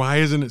wonder why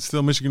isn't it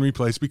still Michigan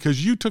Replays?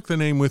 Because you took the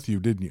name with you,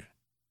 didn't you?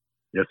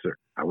 Yes, sir.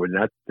 I would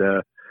not.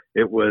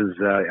 It was.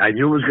 I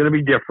knew it was going to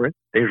be different.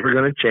 Things were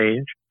going to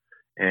change,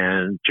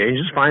 and change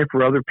is fine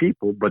for other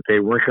people, but they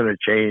weren't going to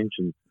change.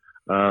 And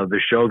the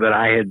show that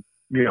I had,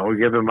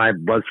 given my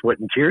blood, sweat,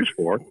 and tears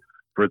for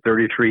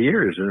 33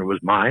 years, and it was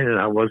mine, and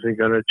I wasn't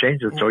going to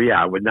change it. So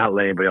yeah, I would not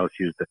let anybody else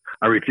use it.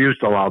 I refused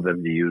to allow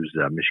them to use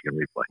Michigan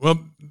Replay. Well,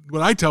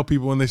 what I tell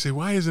people when they say,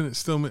 "Why isn't it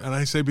still?" and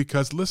I say,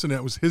 "Because listen,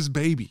 that was his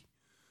baby.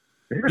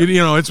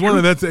 Yeah. It's one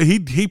of that.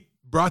 He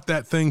brought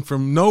that thing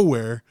from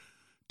nowhere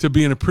to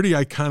being a pretty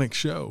iconic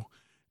show."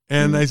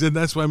 And I said,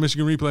 that's why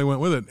Michigan Replay went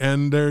with it.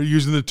 And they're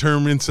using the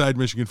term inside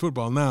Michigan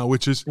football now,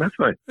 which is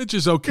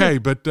okay. Yeah.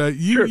 But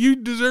you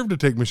deserve to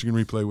take Michigan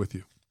Replay with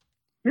you.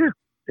 Yeah.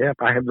 Yeah.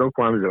 I have no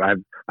qualms.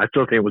 I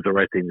still think it was the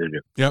right thing to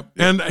do. Yep.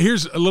 And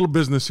here's a little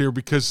business here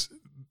because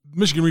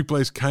Michigan Replay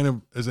is kind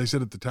of, as I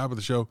said at the top of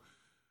the show,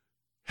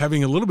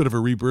 having a little bit of a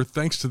rebirth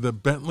thanks to the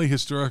Bentley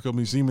Historical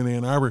Museum in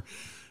Ann Arbor.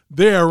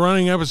 They are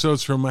running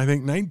episodes from, I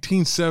think,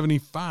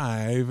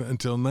 1975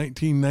 until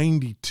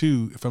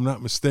 1992, if I'm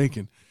not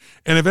mistaken.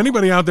 And if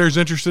anybody out there is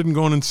interested in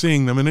going and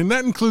seeing them, and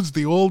that includes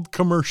the old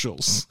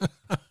commercials,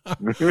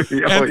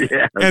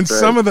 and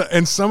some of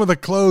the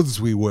clothes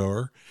we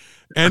wore,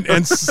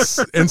 and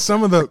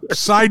some of the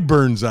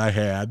sideburns I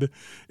had.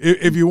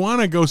 If you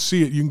want to go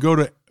see it, you can go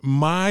to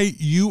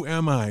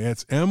myumi.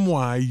 That's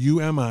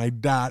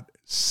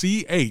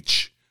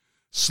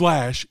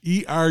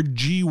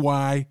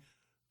myumi.ch/ERGY,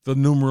 the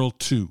numeral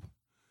 2.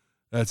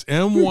 That's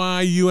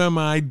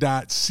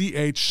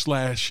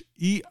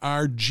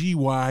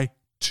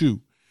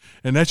myumi.ch/ERGY2.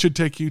 And that should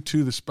take you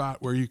to the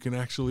spot where you can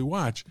actually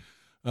watch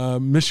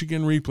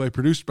Michigan Replay,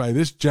 produced by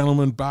this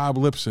gentleman, Bob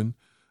Lipson,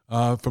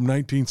 from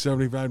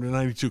 1975 to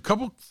 92. A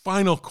couple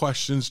final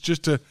questions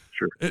just to,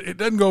 Sure. It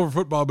doesn't go over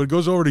football, but it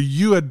goes over to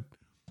you had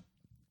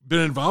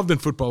been involved in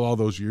football all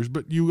those years,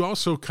 but you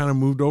also kind of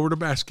moved over to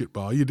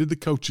basketball. You did the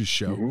coaches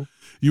show. Mm-hmm.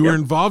 You were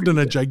involved in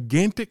a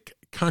gigantic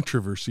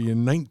controversy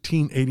in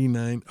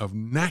 1989 of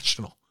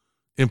national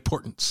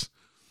importance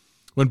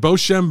when Bo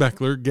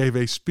Schembechler gave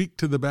a speak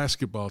to the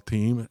basketball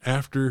team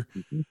after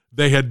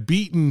they had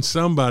beaten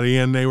somebody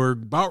and they were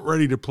about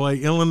ready to play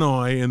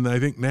Illinois in, I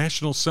think,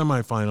 national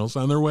semifinals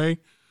on their way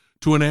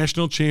to a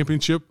national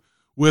championship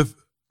with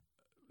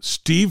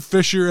Steve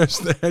Fisher as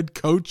the head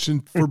coach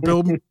and for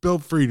Bill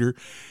Frieder,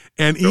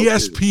 and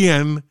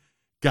ESPN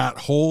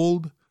got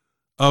hold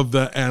of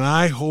the "and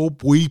I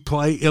hope we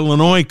play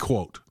Illinois"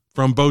 quote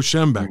from Bo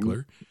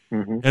Schembechler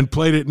and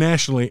played it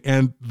nationally.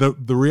 And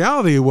the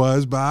reality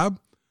was, Bob,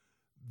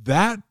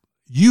 that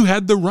you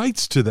had the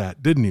rights to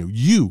that, didn't you?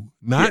 You,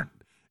 not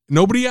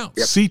nobody else.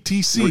 Yep.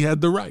 CTC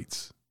had the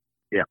rights.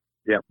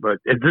 Yeah, but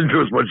it didn't do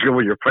as much good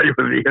when you're playing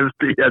with the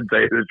ESPN,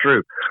 tell you the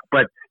truth.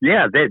 But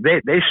yeah,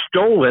 they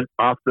stole it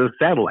off the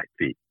satellite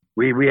feed.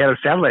 We had a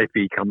satellite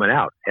feed coming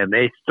out, and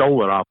they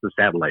stole it off the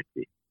satellite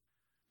feed.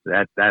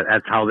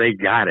 That's how they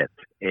got it,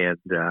 and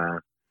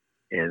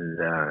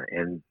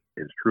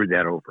screwed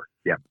that over.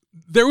 Yeah.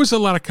 There was a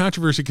lot of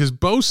controversy because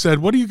Bo said,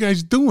 "What are you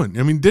guys doing?"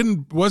 I mean,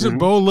 wasn't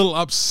Bo a little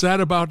upset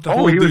about the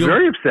whole deal? He was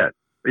very upset.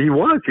 He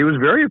was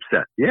very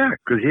upset. Yeah,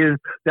 because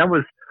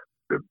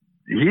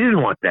he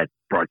didn't want that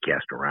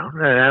broadcast around,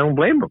 and I don't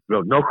blame him.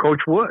 No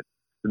coach would,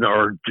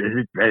 or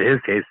in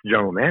his case,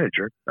 general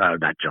manager,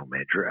 not general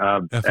manager,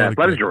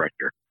 athletic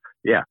director,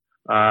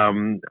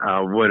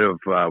 would have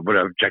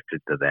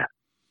objected to that.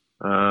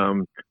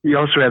 He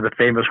also had the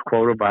famous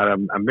quote about a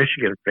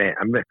Michigan fan.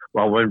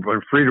 Well, when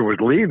Frieder was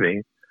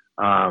leaving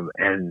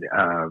and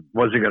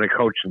wasn't going to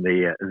coach in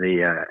the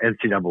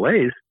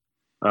NCAA's,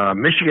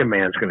 Michigan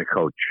man's going to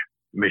coach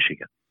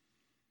Michigan,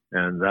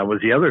 and that was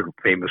the other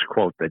famous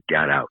quote that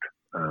got out.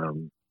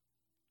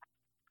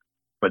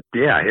 But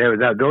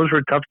those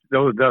were tough.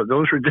 Those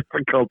were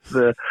difficult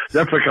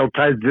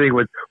times dealing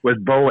with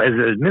Bo as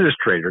an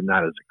administrator,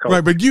 not as a coach.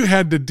 Right, but you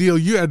had to deal.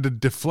 You had to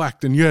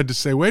deflect, and you had to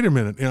say, "Wait a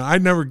minute, I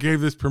never gave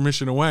this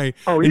permission away."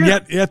 And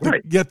yet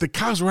the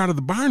cows were out of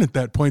the barn at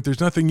that point. There's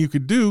nothing you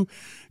could do.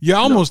 You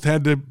almost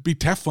had to be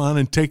Teflon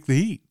and take the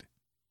heat.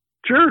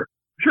 Sure.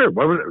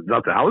 Well,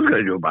 nothing I was going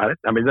to do about it.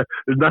 I mean,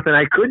 there's nothing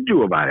I could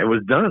do about it. It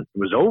was done. It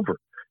was over,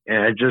 and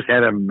I just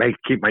had to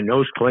keep my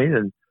nose clean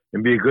and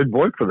be a good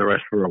boy for the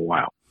rest for a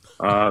while.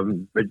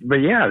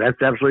 But yeah,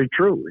 that's absolutely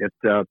true.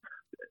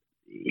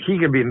 He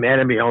can be mad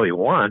at me all he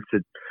wants,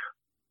 and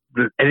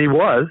he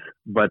was.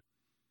 But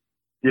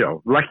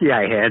lucky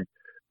I had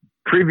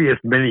previous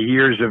many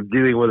years of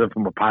dealing with him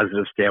from a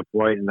positive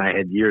standpoint, and I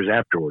had years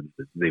afterwards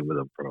to deal with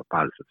him from a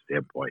positive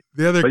standpoint.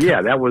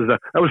 That was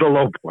a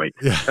low point.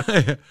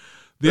 Yeah.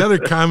 The other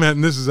comment,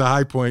 and this is a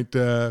high point.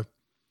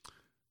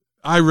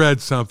 I read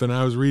something.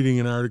 I was reading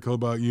an article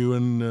about you,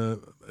 and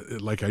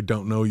like I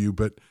don't know you,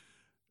 but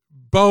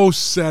Bo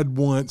said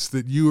once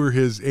that you were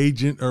his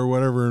agent or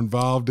whatever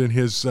involved in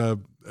his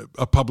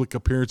public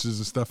appearances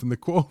and stuff, and the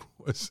quote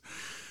was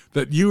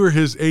that you were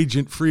his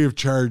agent free of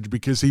charge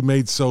because he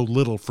made so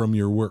little from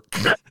your work.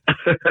 That's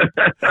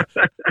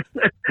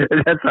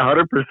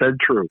 100%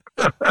 true.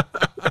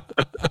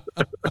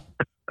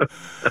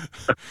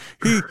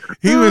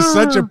 He was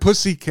such a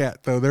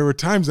pussycat, though. There were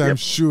times I'm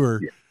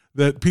sure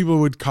that people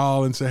would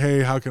call and say,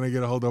 "Hey, how can I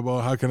get a hold of Bo?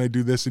 How can I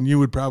do this?" And you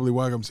would probably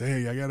walk up and say,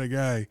 "Hey, I got a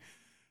guy."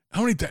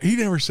 How many times? He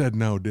never said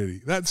no, did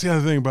he? That's the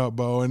other thing about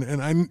Bo,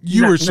 and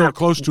you were so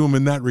close to him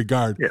in that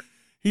regard. Yeah.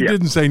 He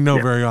didn't say no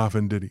very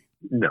often, did he?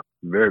 No,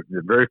 very,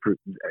 very.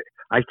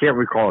 I can't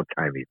recall a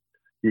time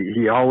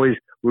he always,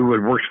 we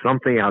would work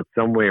something out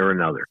some way or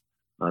another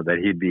that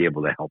he'd be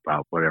able to help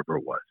out, whatever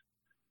it was.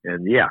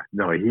 And he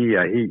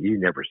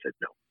never said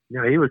no.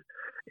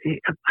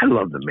 I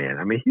love the man.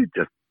 I mean,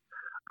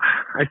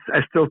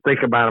 I still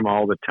think about him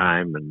all the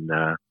time, and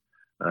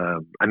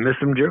I miss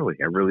him dearly.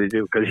 I really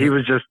do, because he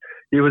was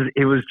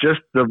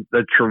just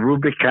the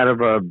cherubic kind of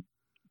a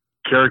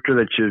character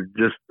that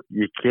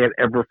you can't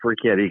ever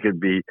forget. He could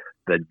be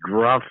the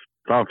gruff,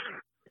 tough,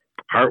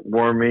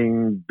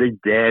 heartwarming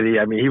Big Daddy.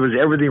 I mean, he was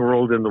everything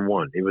rolled into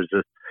one. He was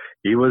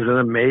an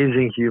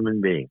amazing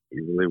human being. He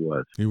really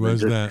was. He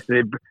was that.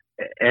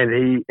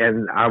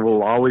 And I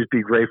will always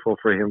be grateful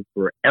for him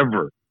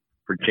forever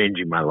for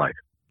changing my life.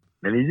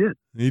 And he did.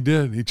 He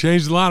did. He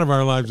changed a lot of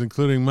our lives,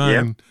 including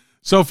mine. Yeah.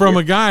 So from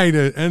a guy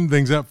to end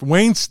things up,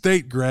 Wayne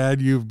State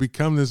grad, you've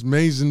become this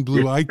Maizen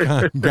Blue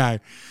icon guy.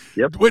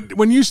 Yep.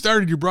 When you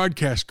started your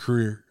broadcast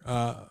career,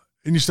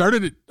 and you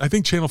started at, I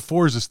think, Channel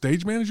 4 as a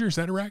stage manager, is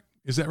that correct?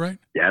 Is that right?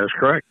 Yeah, that's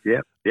correct.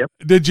 Yep.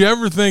 Did you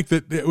ever think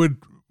that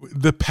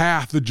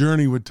the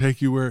journey would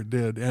take you where it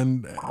did?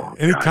 And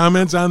any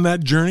comments on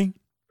that journey?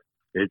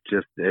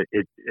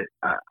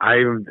 I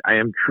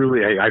am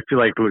truly, I feel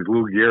like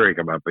Lou Gehrig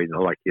about being the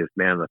luckiest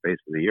man on the face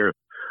of the earth.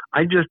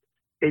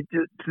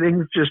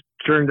 Things just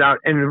turned out,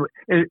 and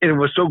it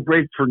was so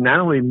great for not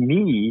only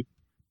me,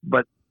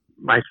 but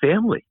my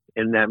family.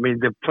 And I mean,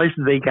 the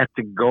places they got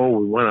to go,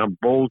 we went on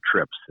bowl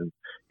trips, and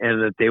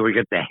that they would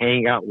get to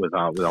hang out with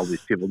all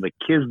these people. The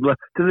kids, to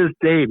this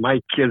day, my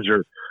kids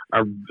are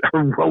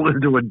well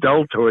into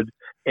adulthood,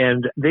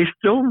 and they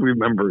still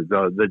remember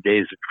the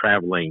days of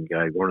traveling,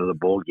 going to the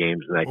bowl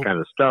games and that kind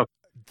of stuff.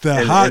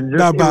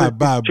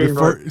 Bob,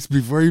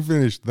 before you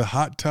finish, the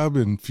hot tub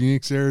in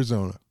Phoenix,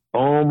 Arizona.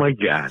 Oh my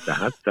God, the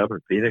hot tub in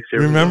Phoenix,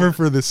 Arizona. Remember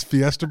for this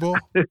Fiesta Bowl?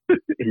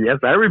 Yes,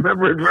 I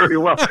remember it very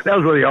well. That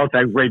was one of the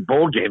all-time great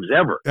bowl games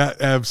ever.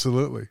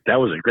 Absolutely.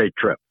 That was a great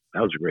trip.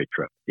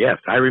 Yes,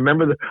 I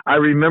remember the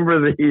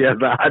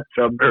hot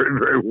tub very,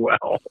 very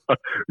well.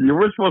 You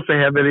weren't supposed to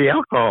have any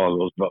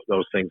alcohol in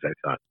those things, I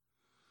thought.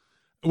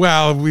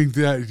 Well,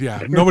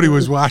 nobody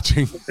was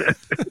watching.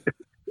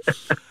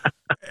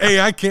 Hey,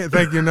 I can't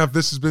thank you enough.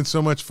 This has been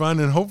so much fun,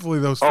 and hopefully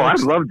those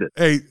folks, I loved it.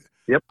 Hey,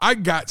 yep. I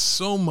got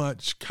so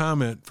much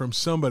comment from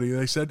somebody.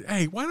 They said,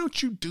 hey, why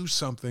don't you do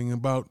something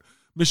about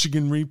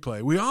Michigan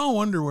Replay? We all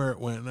wonder where it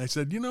went. And I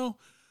said,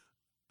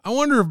 I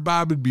wonder if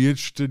Bob would be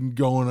interested in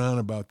going on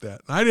about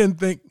that. I didn't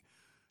think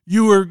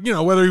you were,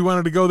 whether you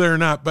wanted to go there or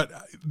not. But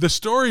the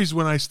stories,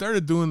 when I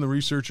started doing the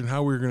research and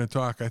how we were going to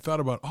talk, I thought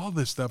about all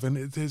this stuff. And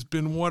it has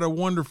been what a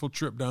wonderful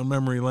trip down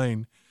memory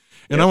lane.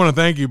 And I want to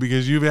thank you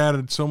because you've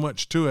added so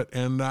much to it.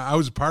 And I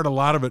was a part of a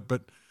lot of it.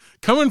 But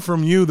coming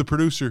from you, the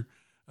producer,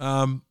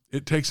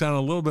 it takes on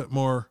a little bit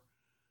more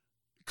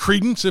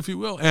credence, if you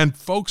will. And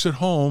folks at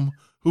home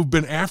who've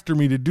been after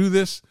me to do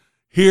this,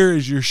 here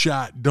is your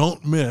shot.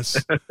 Don't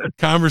miss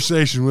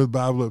Conversation with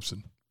Bob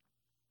Lipson.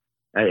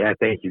 I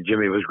thank you,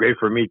 Jimmy. It was great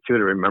for me, too,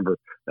 to remember.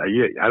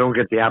 I don't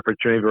get the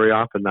opportunity very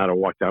often now to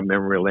walk down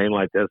memory lane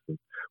like this and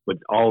with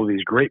all of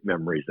these great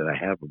memories that I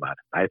have about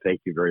it. I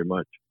thank you very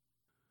much.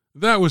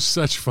 That was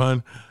such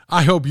fun.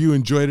 I hope you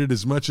enjoyed it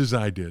as much as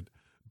I did.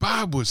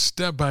 Bob was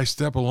step by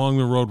step along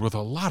the road with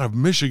a lot of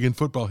Michigan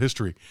football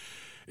history.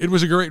 It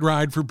was a great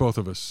ride for both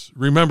of us.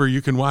 Remember,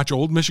 you can watch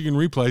old Michigan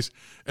replays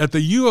at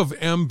the U of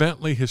M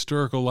Bentley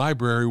Historical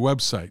Library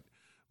website,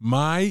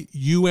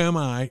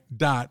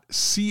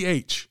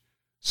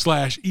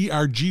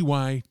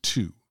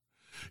 myumi.ch/ERGY2.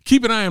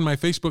 Keep an eye on my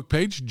Facebook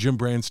page, Jim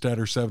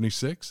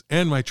Brandstatter76,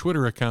 and my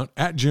Twitter account,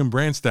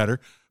 @JimBrandstatter,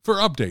 for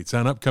updates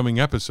on upcoming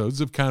episodes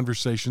of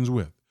Conversations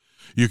With.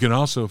 You can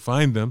also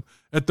find them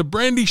at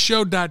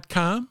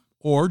thebrandyshow.com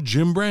or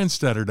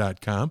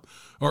jimbrandstatter.com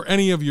or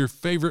any of your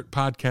favorite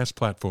podcast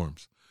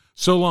platforms.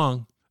 So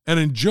long, and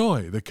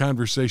enjoy the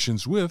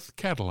Conversations With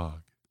catalog.